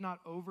should not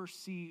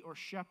oversee or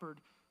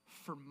shepherd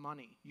for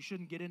money. You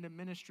shouldn't get into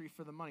ministry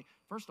for the money.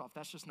 First off,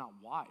 that's just not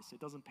wise. It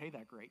doesn't pay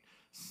that great.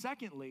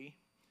 Secondly,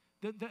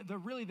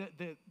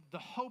 the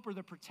hope or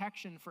the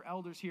protection for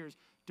elders here is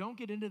don't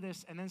get into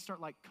this and then start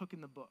cooking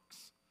the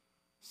books,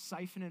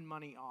 siphoning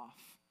money off,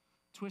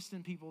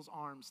 twisting people's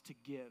arms to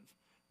give.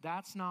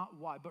 That's not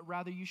why, but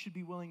rather you should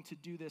be willing to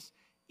do this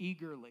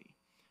eagerly.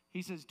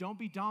 He says, don't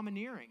be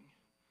domineering.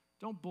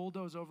 Don't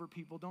bulldoze over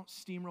people. Don't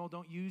steamroll.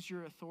 Don't use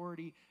your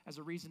authority as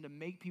a reason to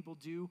make people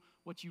do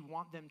what you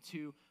want them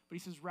to. But he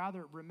says,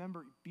 rather,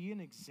 remember, be an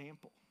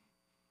example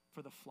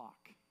for the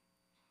flock.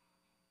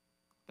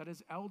 That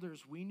as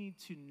elders, we need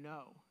to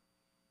know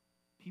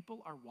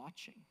people are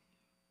watching.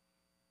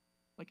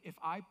 If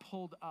I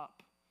pulled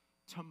up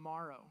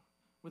tomorrow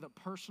with a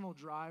personal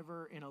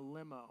driver in a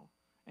limo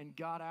and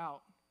got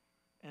out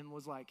and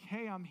was like,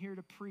 hey, I'm here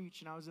to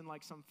preach, and I was in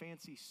some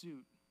fancy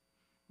suit,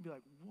 be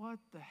like, what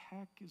the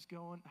heck is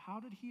going, how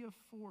did he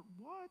afford,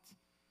 what?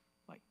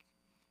 If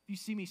you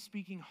see me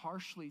speaking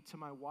harshly to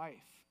my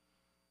wife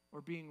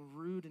or being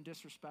rude and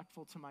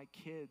disrespectful to my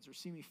kids or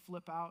see me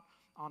flip out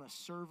on a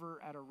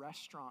server at a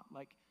restaurant,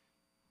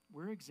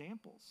 we're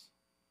examples.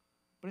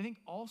 But I think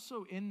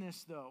also in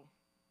this, though,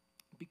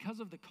 because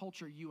of the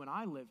culture you and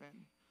I live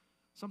in,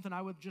 something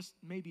I would just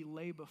maybe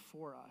lay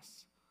before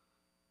us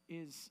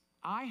is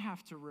I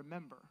have to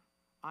remember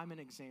I'm an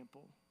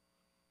example.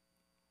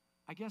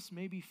 I guess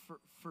maybe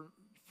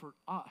for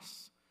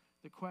us,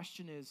 the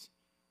question is,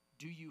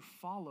 do you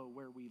follow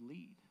where we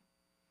lead?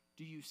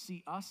 Do you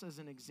see us as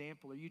an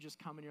example? Or you just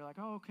come and you're like,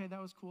 oh, okay,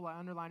 that was cool. I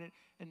underlined it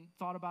and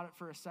thought about it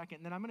for a second.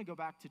 And then I'm going to go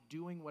back to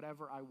doing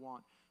whatever I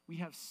want. We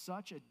have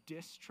such a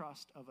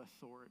distrust of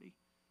authority,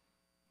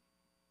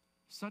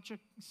 such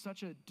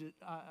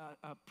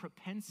a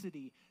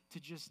propensity to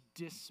just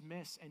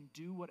dismiss and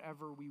do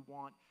whatever we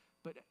want.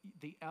 But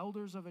the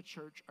elders of a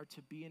church are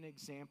to be an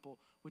example,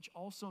 which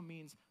also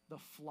means the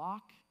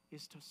flock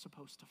is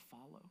supposed to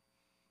follow.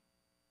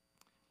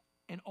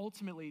 And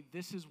ultimately,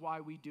 this is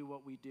why we do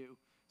what we do.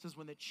 It says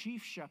when the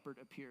chief shepherd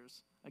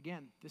appears,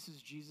 again, this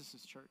is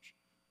Jesus' church.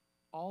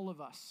 All of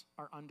us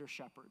are under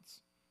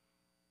shepherds.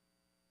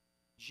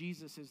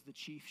 Jesus is the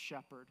chief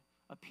shepherd,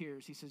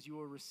 appears. He says, you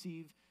will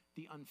receive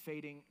the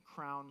unfading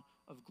crown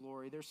of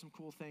glory. There's some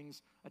cool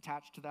things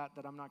attached to that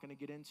I'm not going to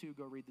get into.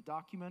 Go read the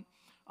document.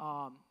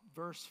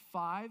 Verse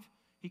 5,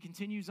 he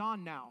continues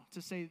on now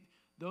to say,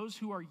 those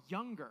who are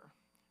younger,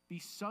 be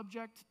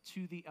subject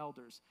to the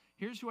elders.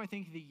 Here's who I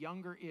think the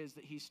younger is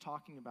that he's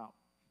talking about.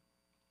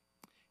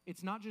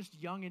 It's not just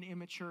young and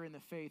immature in the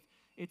faith.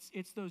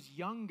 It's those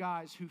young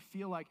guys who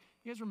feel like,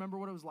 you guys remember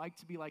what it was like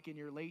to be like in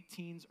your late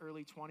teens,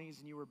 early 20s,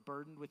 and you were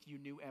burdened with you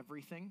knew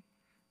everything?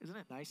 Isn't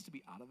it nice to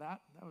be out of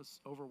that? That was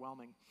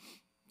overwhelming.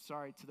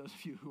 Sorry to those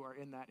of you who are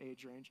in that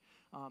age range.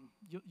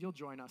 You'll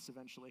join us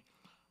eventually.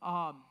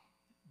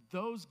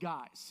 Those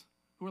guys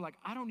who are like,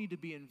 I don't need to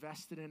be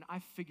invested in, I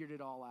figured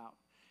it all out.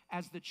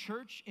 As the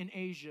churches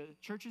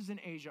in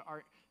Asia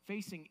are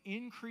facing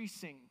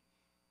increasing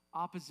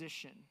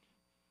opposition,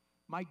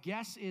 my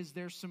guess is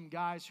there's some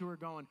guys who are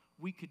going,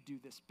 we could do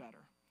this better.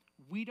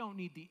 We don't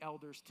need the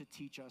elders to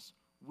teach us.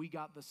 We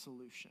got the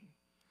solution.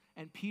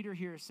 And Peter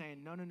here is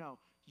saying, no.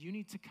 You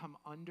need to come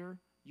under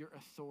your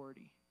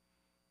authority.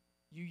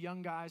 You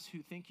young guys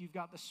who think you've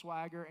got the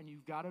swagger and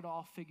you've got it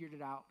all figured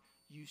it out,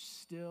 you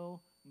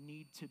still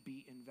need to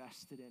be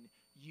invested in.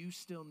 You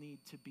still need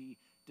to be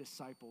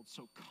discipled.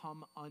 So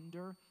come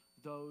under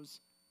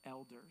those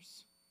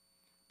elders.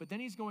 But then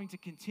he's going to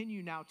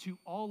continue now to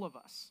all of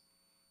us.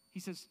 He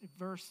says,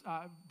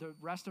 the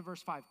rest of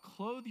verse 5,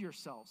 clothe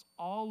yourselves,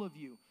 all of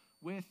you,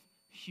 with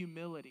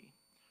humility.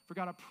 For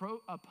God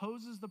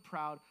opposes the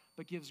proud,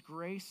 but gives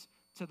grace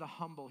to the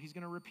humble. He's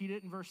going to repeat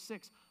it in verse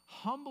 6.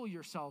 Humble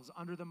yourselves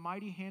under the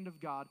mighty hand of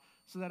God,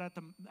 so that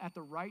at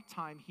the right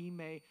time he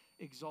may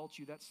exalt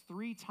you. That's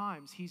 3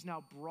 times he's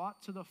now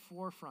brought to the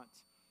forefront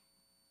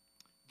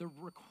the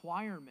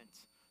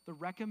requirement, the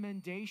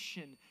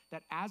recommendation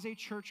that as a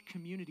church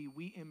community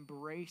we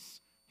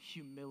embrace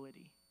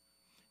humility.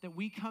 That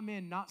we come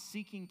in not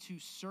seeking to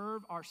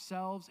serve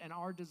ourselves and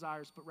our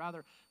desires, but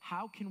rather,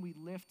 how can we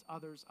lift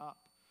others up?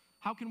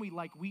 How can we,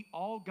 like we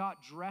all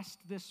got dressed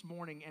this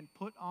morning and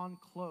put on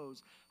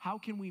clothes, how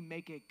can we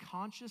make a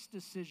conscious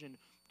decision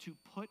to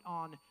put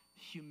on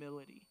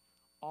humility?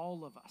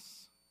 All of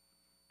us.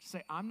 To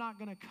say, I'm not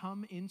going to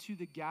come into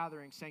the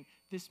gathering saying,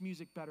 this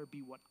music better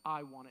be what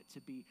I want it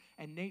to be.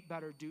 And Nate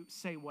better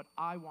say what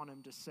I want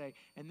him to say.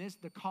 And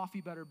the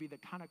coffee better be the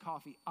kind of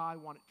coffee I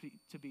want it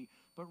to be.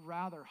 But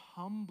rather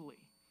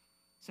humbly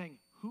saying,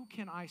 who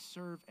can I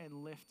serve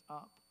and lift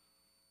up?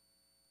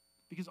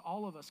 Because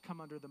all of us come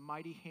under the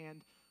mighty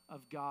hand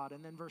of God.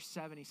 And then verse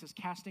 7, he says,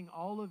 casting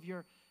all of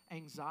your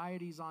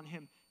anxieties on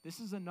him. This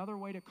is another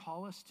way to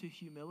call us to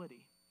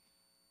humility.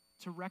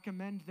 To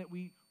recommend that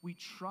we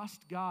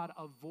trust God,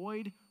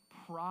 avoid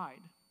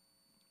pride.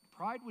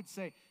 Pride would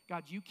say,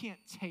 God, you can't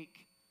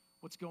take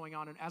what's going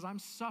on. And as I'm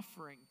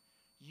suffering,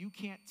 you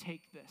can't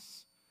take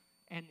this.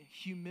 And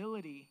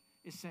humility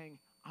is saying,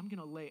 I'm going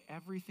to lay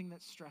everything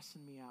that's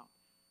stressing me out.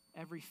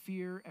 Every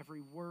fear,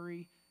 every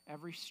worry,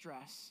 every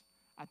stress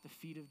at the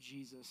feet of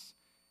Jesus.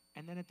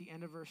 And then at the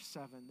end of verse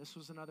 7, this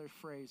was another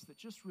phrase that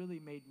just really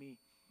made me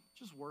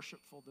just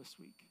worshipful this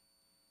week.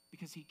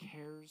 Because he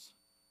cares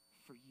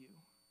for you.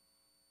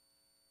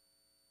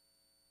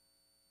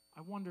 I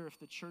wonder if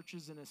the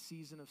churches in a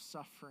season of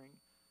suffering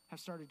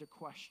have started to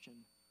question,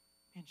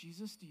 man,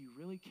 Jesus, do you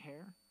really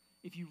care?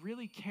 If you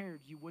really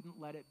cared, you wouldn't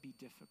let it be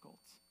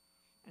difficult.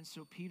 And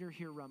so Peter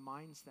here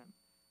reminds them,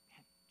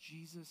 man,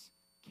 Jesus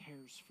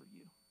cares for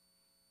you.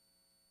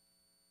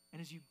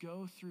 And as you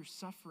go through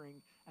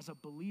suffering as a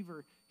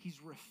believer,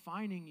 he's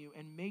refining you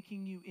and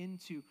making you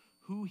into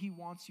who he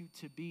wants you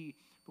to be.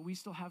 But we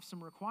still have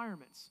some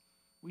requirements.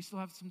 We still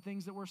have some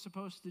things that we're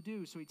supposed to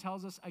do. So he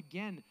tells us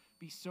again,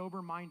 be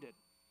sober-minded.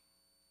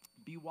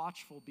 Be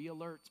watchful, be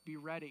alert, be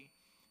ready.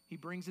 He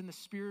brings in the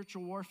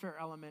spiritual warfare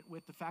element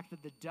with the fact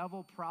that the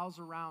devil prowls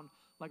around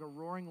like a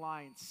roaring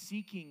lion,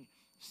 seeking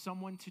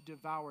someone to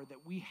devour,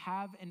 that we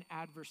have an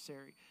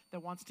adversary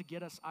that wants to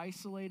get us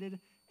isolated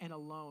and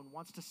alone,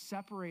 wants to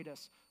separate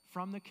us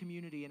from the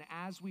community. And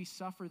as we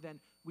suffer, then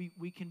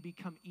we can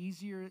become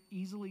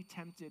easily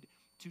tempted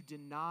to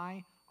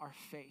deny our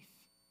faith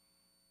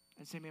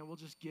and say, man, we'll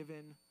just give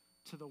in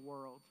to the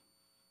world.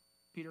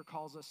 Peter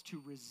calls us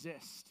to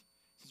resist.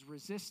 He says,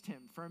 resist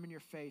him, firm in your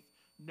faith,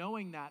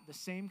 knowing that the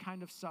same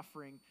kind of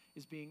suffering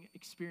is being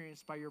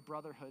experienced by your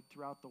brotherhood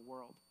throughout the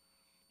world.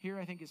 here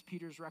I think is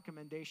Peter's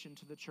recommendation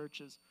to the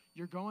churches.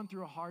 You're going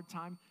through a hard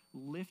time.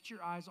 Lift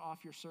your eyes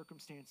off your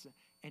circumstances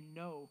and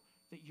know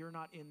that you're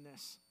not in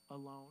this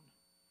alone,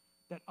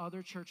 that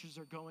other churches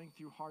are going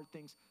through hard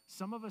things.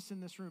 Some of us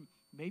in this room,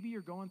 maybe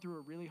you're going through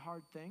a really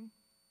hard thing,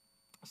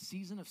 a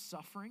season of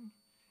suffering,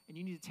 and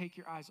you need to take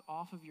your eyes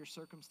off of your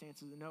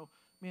circumstances and know,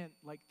 man,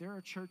 like there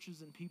are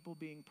churches and people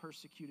being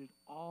persecuted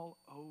all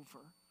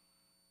over.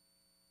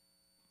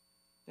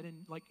 That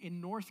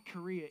in North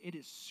Korea, it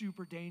is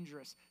super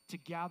dangerous to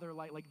gather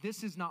like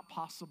this is not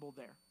possible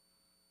there.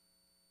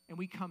 And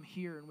we come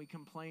here and we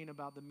complain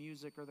about the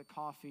music or the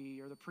coffee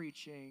or the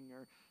preaching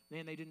or,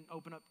 man, they didn't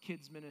open up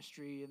kids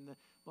ministry and the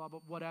blah,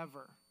 blah,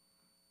 whatever.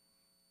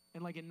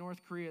 And like in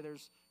North Korea,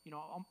 there's,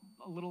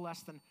 a little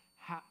less than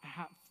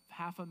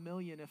half a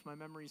million, if my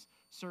memory's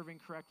serving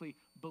correctly,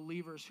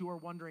 believers who are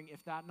wondering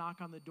if that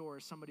knock on the door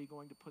is somebody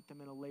going to put them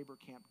in a labor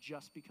camp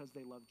just because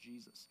they love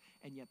Jesus,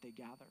 and yet they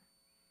gather.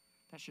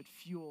 That should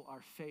fuel our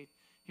faith.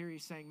 Here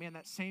he's saying, man,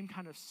 that same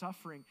kind of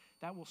suffering,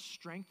 that will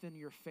strengthen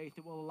your faith.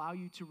 It will allow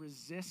you to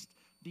resist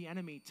the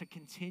enemy, to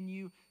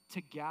continue to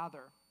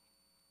gather.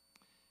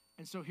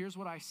 And so here's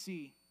what I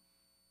see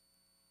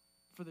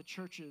for the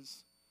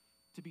churches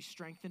to be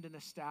strengthened and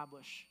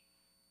established.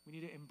 We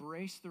need to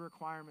embrace the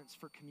requirements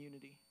for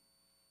community,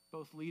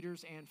 both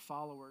leaders and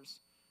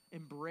followers.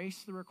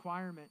 Embrace the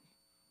requirement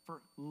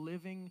for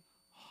living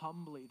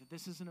humbly, that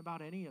this isn't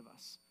about any of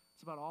us.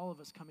 It's about all of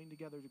us coming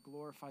together to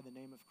glorify the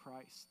name of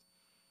Christ.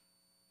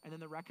 And then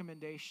the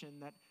recommendation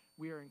that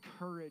we are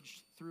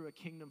encouraged through a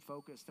kingdom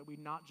focus, that we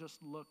not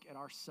just look at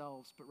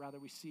ourselves, but rather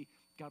we see,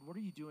 God, what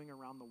are you doing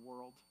around the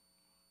world?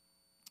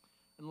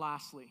 And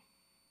lastly,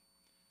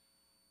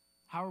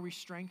 how are we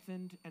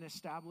strengthened and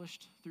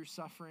established through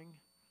suffering?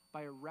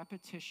 By a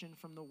repetition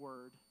from the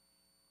word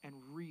and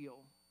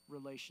real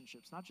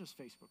relationships, not just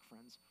Facebook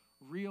friends,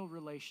 real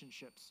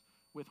relationships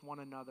with one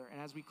another.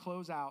 And as we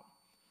close out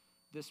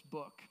this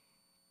book,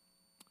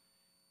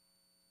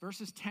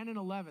 verses 10 and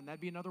 11,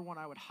 that'd be another one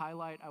I would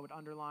highlight, I would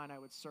underline, I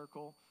would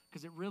circle,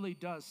 because it really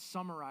does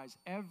summarize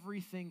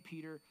everything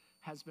Peter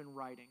has been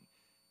writing.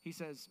 He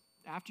says,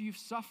 after you've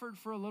suffered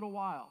for a little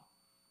while,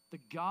 the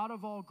God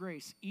of all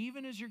grace,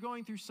 even as you're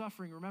going through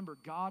suffering, remember,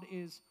 God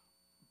is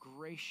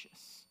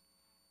gracious.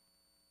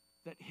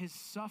 That his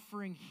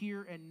suffering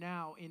here and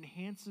now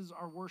enhances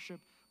our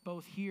worship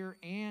both here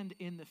and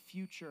in the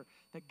future.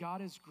 That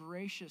God is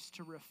gracious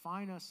to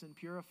refine us and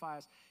purify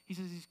us. He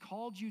says he's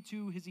called you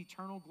to his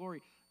eternal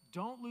glory.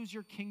 Don't lose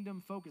your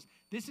kingdom focus.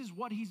 This is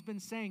what he's been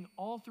saying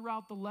all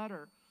throughout the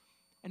letter.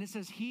 And it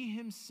says he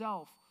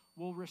himself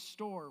will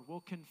restore,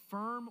 will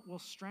confirm, will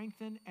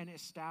strengthen, and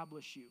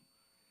establish you.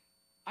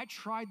 I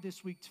tried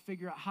this week to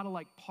figure out how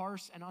to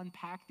parse and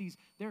unpack these.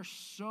 They're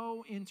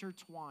so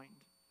intertwined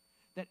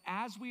that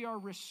as we are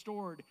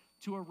restored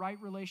to a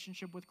right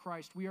relationship with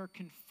Christ, we are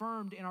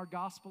confirmed in our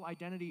gospel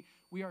identity.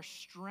 We are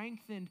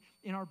strengthened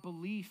in our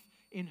belief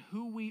in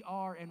who we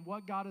are and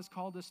what God has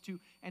called us to,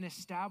 and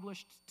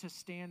established to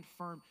stand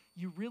firm.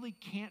 You really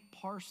can't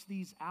parse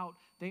these out.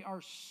 They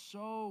are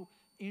so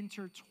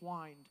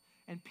intertwined.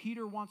 And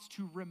Peter wants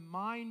to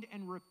remind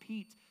and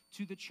repeat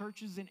to the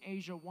churches in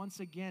Asia once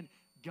again,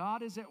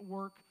 God is at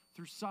work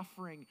through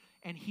suffering,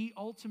 and he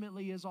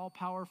ultimately is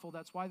all-powerful.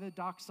 That's why the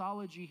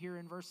doxology here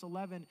in verse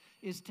 11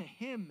 is to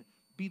him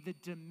be the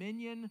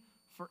dominion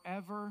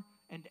forever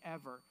and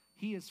ever.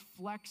 He is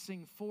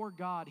flexing for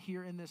God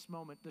here in this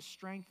moment, the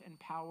strength and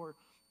power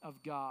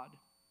of God.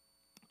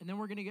 And then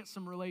we're going to get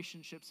some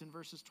relationships in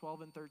verses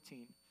 12 and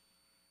 13.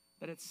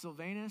 That it's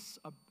Silvanus,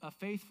 a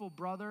faithful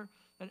brother,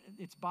 that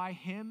it's by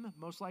him,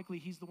 most likely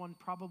he's the one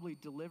probably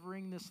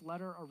delivering this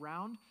letter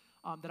around,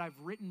 that I've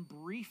written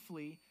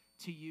briefly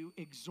to you,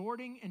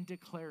 exhorting and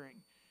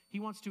declaring. He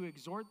wants to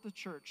exhort the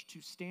church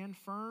to stand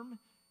firm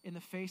in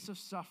the face of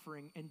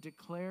suffering and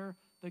declare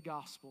the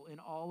gospel in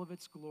all of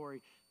its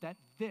glory. That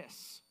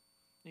this,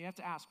 and you have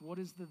to ask, what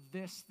is the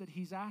this that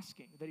he's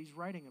asking, that he's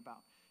writing about?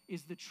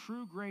 Is the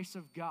true grace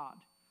of God.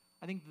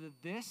 I think the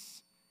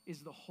this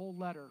is the whole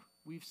letter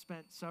we've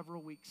spent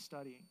several weeks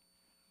studying.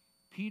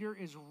 Peter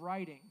is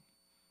writing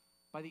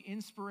by the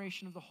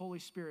inspiration of the Holy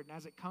Spirit, and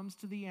as it comes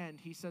to the end,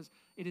 he says,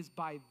 it is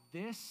by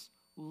this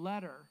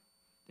letter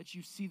that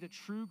you see the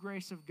true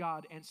grace of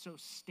God, and so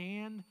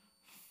stand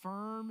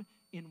firm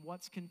in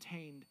what's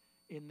contained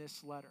in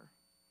this letter.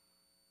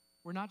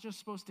 We're not just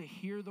supposed to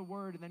hear the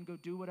word and then go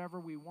do whatever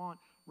we want.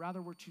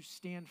 Rather, we're to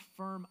stand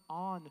firm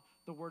on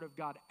the word of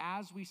God.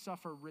 As we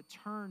suffer,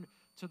 return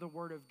to the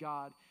word of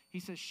God.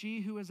 He says,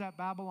 she who is at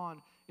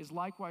Babylon is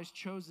likewise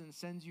chosen,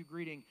 sends you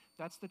greeting.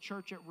 That's the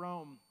church at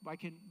Rome.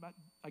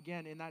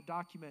 Again, in that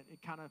document,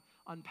 it kind of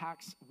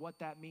unpacks what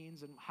that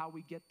means and how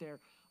we get there.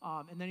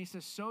 And then he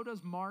says, so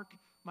does Mark,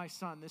 my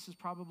son. This is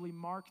probably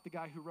Mark, the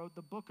guy who wrote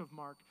the book of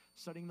Mark,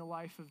 studying the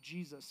life of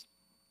Jesus.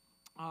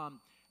 And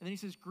then he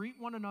says, greet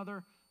one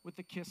another with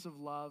the kiss of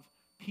love.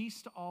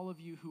 Peace to all of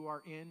you who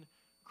are in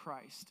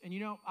Christ. And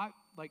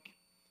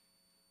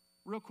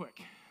real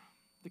quick,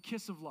 the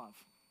kiss of love.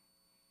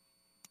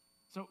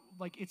 So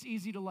it's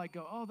easy to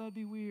go, oh, that'd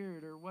be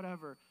weird or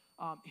whatever.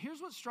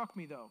 Here's what struck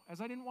me, though,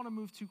 as I didn't want to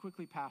move too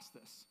quickly past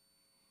this.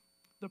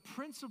 The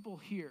principle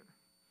here,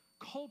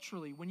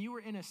 culturally, when you were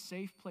in a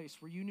safe place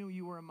where you knew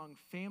you were among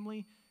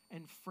family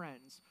and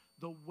friends,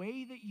 the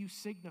way that you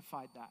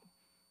signified that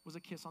was a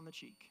kiss on the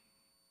cheek.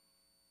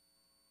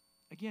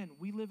 Again,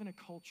 we live in a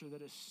culture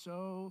that is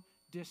so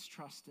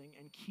distrusting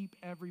and keep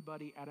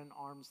everybody at an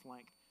arm's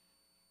length.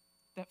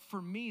 That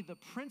for me, the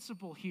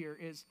principle here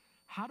is,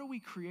 how do we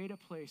create a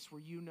place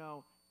where you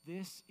know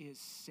this is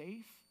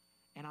safe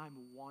and I'm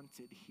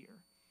wanted here?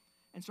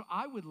 And so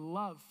I would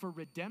love for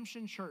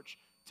Redemption Church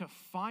to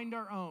find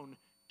our own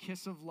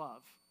kiss of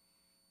love,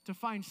 to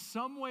find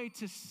some way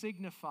to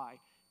signify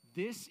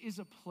this is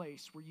a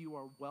place where you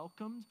are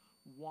welcomed,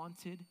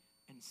 wanted,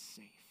 and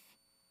safe.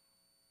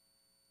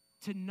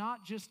 To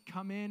not just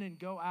come in and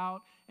go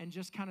out and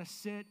just kind of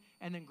sit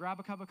and then grab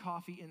a cup of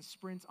coffee and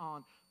sprint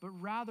on, but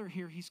rather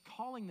here he's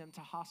calling them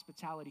to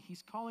hospitality.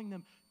 He's calling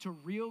them to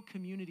real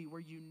community where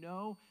you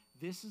know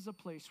this is a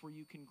place where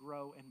you can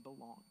grow and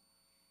belong.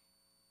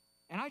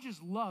 And I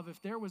just love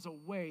if there was a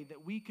way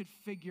that we could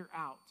figure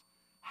out,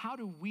 how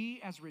do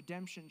we as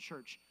Redemption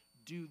Church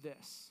do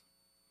this?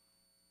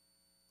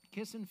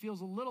 Kissing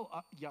feels a little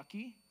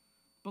yucky,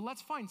 but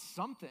let's find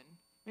something.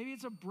 Maybe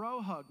it's a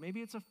bro hug.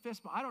 Maybe it's a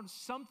fist bump.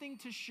 Something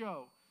to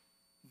show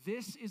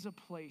this is a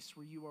place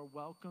where you are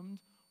welcomed,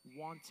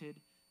 wanted,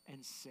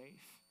 and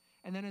safe.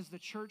 And then as the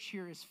church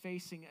here is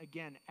facing,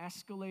 again,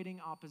 escalating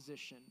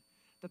opposition,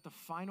 that the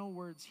final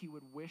words he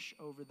would wish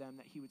over them,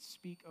 that he would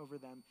speak over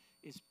them,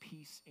 is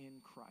peace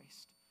in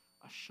Christ,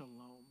 a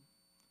shalom,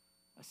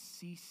 a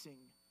ceasing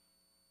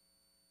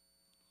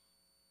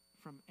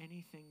from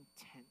anything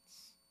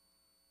tense,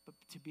 but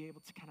to be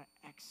able to kind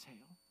of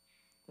exhale,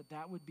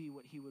 that would be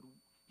what he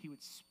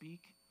would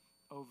speak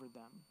over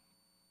them.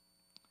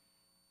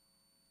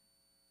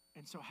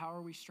 And so how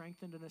are we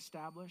strengthened and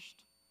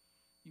established?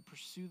 You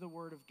pursue the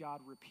word of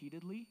God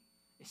repeatedly,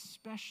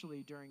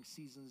 especially during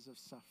seasons of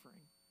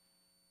suffering.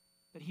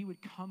 That he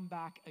would come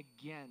back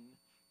again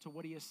to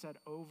what he has said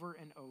over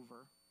and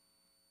over.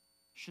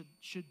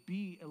 Should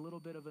be a little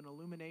bit of an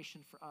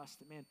illumination for us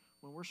that, man,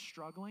 when we're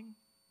struggling,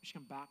 we should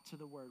come back to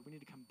the word. We need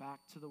to come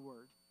back to the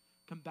word.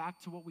 Come back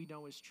to what we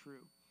know is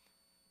true.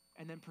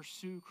 And then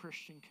pursue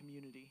Christian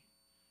community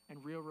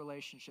and real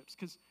relationships.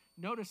 Because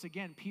notice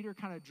again, Peter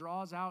kind of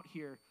draws out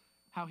here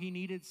how he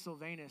needed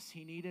Silvanus,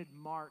 he needed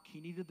Mark,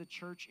 he needed the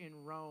church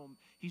in Rome.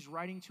 He's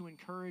writing to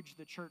encourage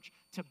the church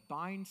to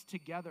bind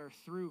together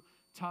through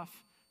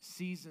tough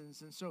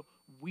seasons. And so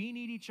we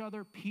need each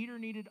other. Peter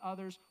needed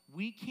others.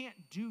 We can't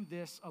do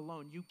this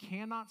alone. You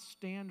cannot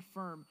stand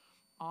firm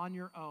on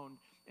your own.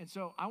 And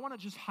so I want to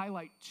just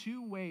highlight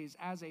two ways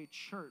as a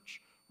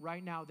church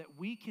right now that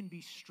we can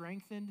be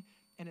strengthened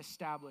and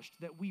established,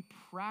 that we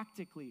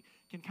practically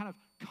can kind of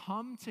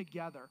come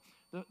together.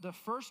 The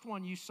first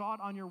one, you saw it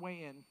on your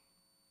way in,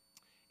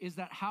 is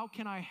that how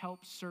can I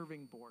help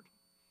serving board?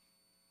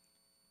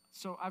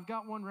 So I've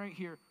got one right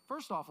here.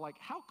 First off, like,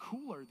 how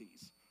cool are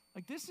these?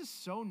 Like, this is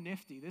so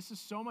nifty. This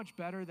is so much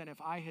better than if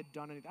I had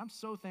done anything. I'm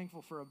so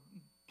thankful for a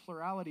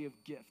plurality of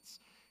gifts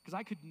because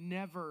I could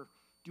never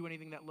do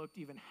anything that looked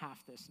even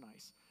half this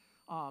nice.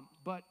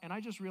 And I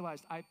just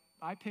realized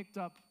I picked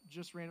up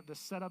just random to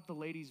set up the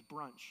ladies'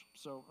 brunch.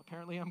 So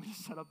apparently I'm going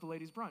to set up the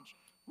ladies' brunch.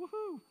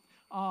 Woohoo!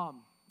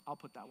 I'll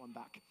put that one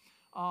back.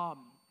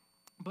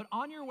 But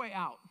on your way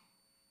out,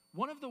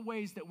 one of the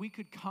ways that we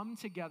could come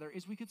together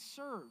is we could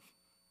serve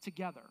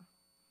together.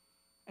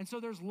 And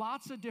so there's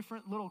lots of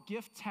different little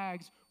gift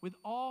tags with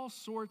all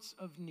sorts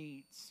of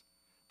needs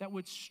that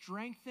would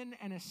strengthen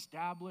and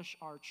establish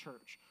our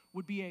church,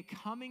 would be a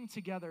coming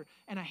together,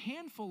 and a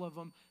handful of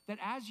them that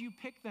as you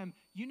pick them,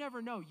 you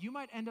never know. You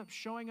might end up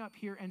showing up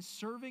here and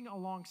serving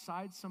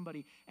alongside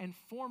somebody and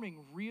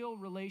forming real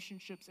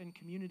relationships and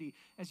community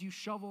as you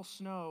shovel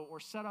snow or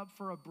set up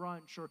for a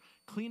brunch or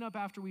clean up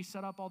after we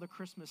set up all the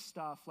Christmas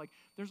stuff. Like,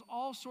 there's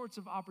all sorts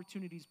of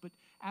opportunities, but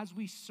as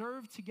we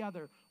serve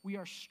together, we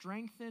are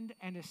strengthened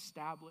and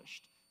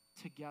established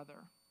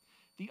together.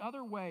 The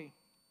other way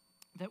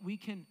that we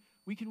can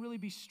really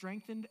be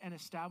strengthened and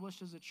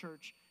established as a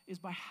church is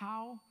by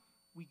how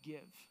we give,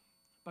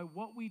 by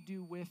what we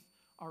do with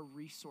our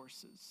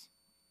resources.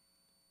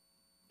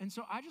 And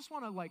so I just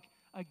want to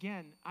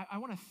I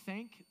want to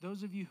thank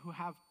those of you who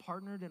have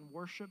partnered in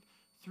worship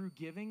through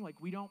giving. Like,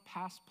 we don't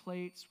pass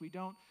plates, we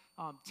don't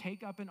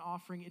take up an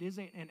offering. It is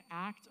an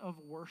act of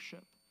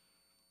worship.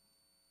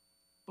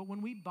 But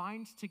when we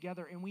bind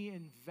together and we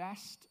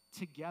invest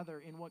together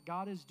in what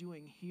God is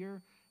doing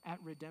here at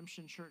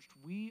Redemption Church,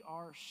 we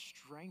are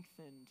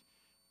strengthened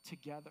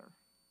together.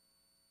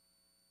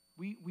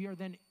 We are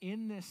then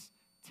in this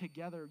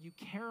together. You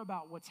care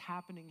about what's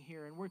happening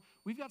here. And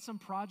we've got some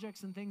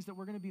projects and things that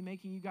we're going to be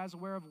making you guys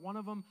aware of. One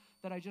of them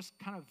that I just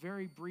kind of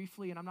very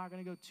briefly, and I'm not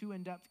going to go too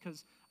in depth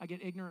because I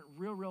get ignorant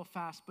real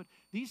fast, but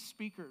these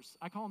speakers,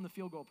 I call them the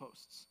field goal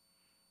posts.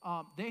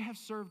 They have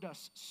served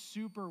us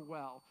super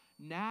well.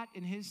 Nat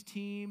and his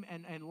team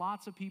and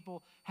lots of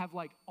people have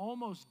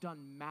almost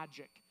done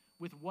magic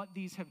with what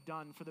these have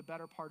done for the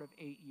better part of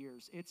 8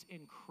 years. It's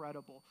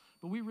incredible.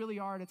 But we really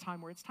are at a time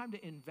where it's time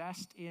to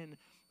invest in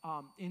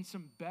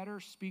some better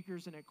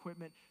speakers and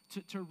equipment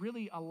to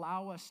really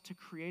allow us to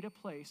create a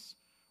place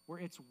where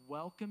it's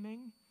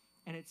welcoming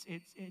and it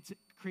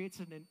creates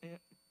an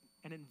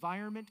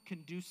environment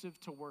conducive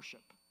to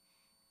worship.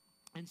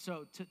 And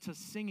so to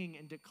singing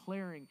and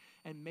declaring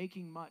and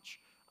making much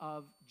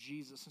of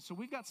Jesus. And so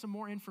we've got some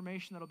more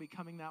information that'll be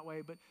coming that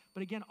way. But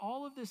again,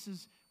 all of this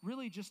is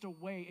really just a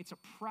way, it's a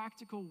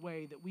practical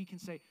way that we can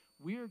say,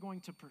 we are going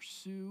to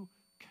pursue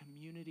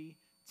community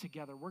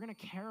together. We're going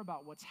to care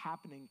about what's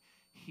happening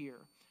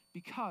here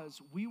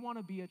because we want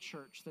to be a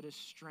church that is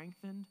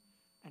strengthened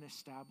and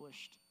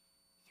established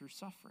through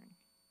suffering.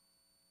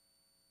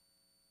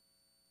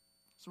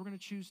 So we're going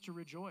to choose to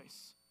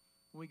rejoice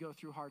when we go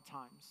through hard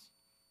times.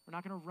 We're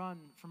not going to run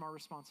from our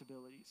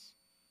responsibilities.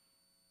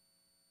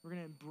 We're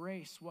going to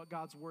embrace what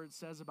God's word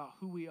says about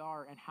who we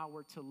are and how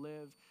we're to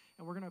live.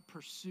 And we're going to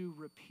pursue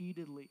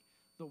repeatedly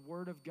the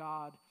word of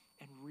God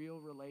and real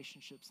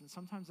relationships. And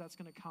sometimes that's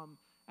going to come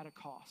at a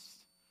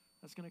cost.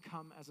 That's going to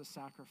come as a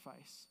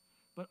sacrifice.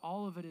 But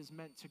all of it is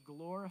meant to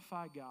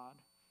glorify God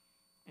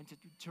and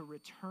to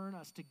return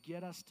us, to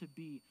get us to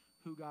be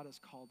who God has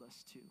called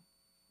us to.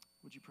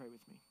 Would you pray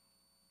with me?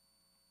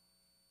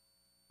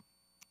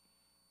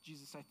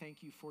 Jesus, I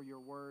thank you for your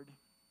word.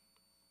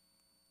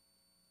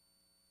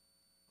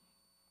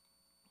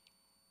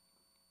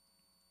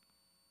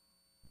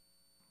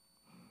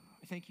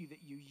 I thank you that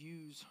you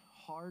use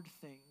hard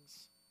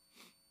things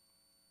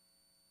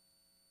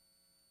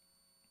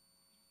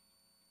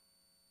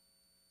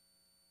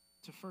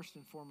to first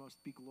and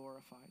foremost be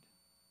glorified,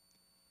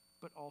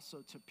 but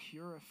also to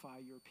purify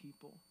your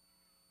people,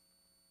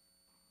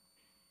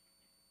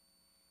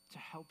 to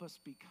help us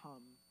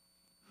become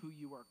who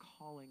you are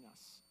calling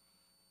us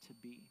to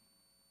be.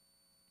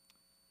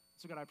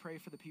 So God, I pray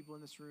for the people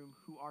in this room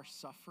who are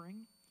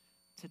suffering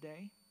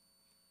today,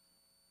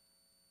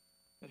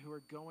 that who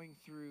are going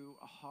through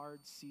a hard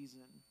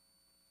season.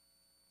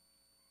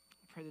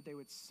 I pray that they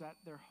would set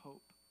their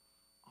hope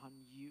on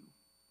you.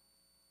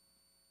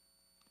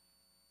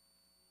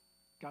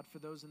 God, for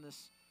those in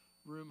this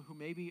room who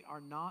maybe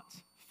are not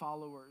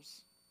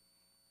followers,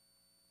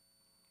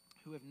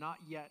 who have not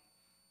yet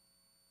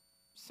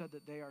said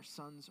that they are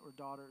sons or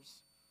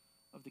daughters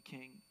of the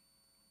King,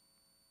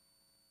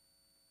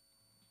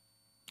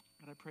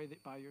 God, I pray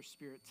that by your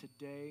Spirit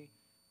today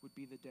would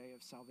be the day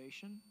of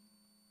salvation.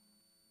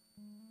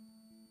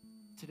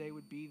 Today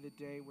would be the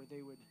day where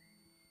they would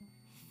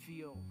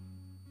feel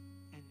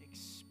and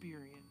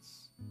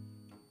experience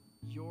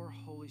your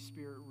Holy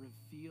Spirit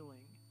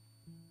revealing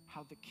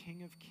how the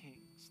King of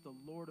Kings, the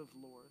Lord of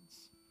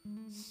Lords,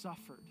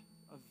 suffered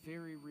a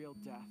very real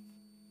death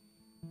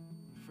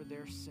for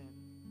their sin,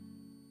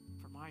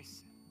 for my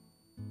sin.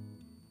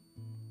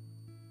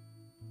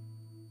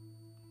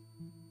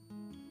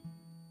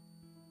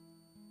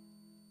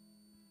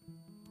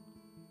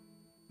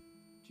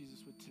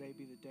 Jesus, would today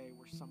be the day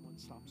where someone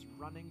stops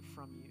running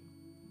from you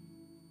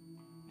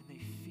and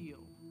they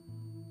feel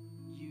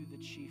you, the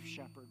chief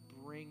shepherd,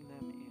 bring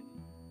them in.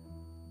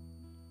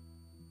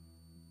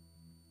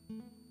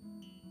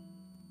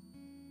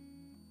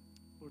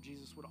 Lord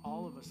Jesus, would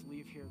all of us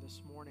leave here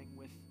this morning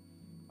with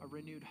a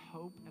renewed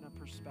hope and a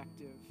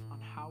perspective on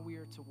how we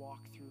are to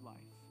walk through life,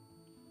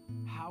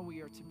 how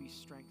we are to be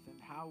strengthened,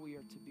 how we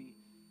are to be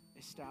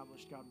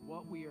established, God,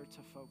 what we are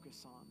to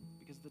focus on,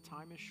 because the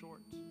time is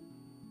short.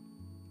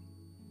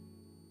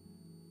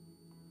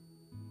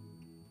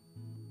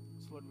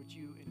 So Lord, would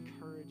you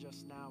encourage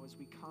us now as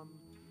we come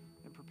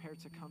and prepare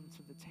to come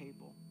to the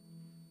table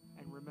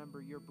and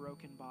remember your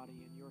broken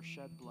body and your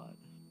shed blood.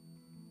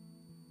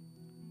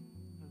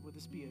 And would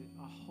this be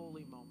a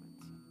holy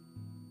moment?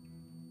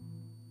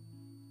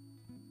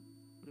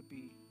 Would it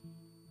be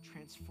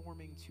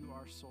transforming to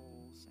our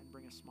souls and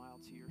bring a smile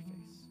to your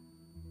face?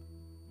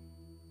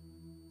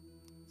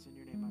 It's in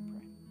your name I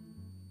pray.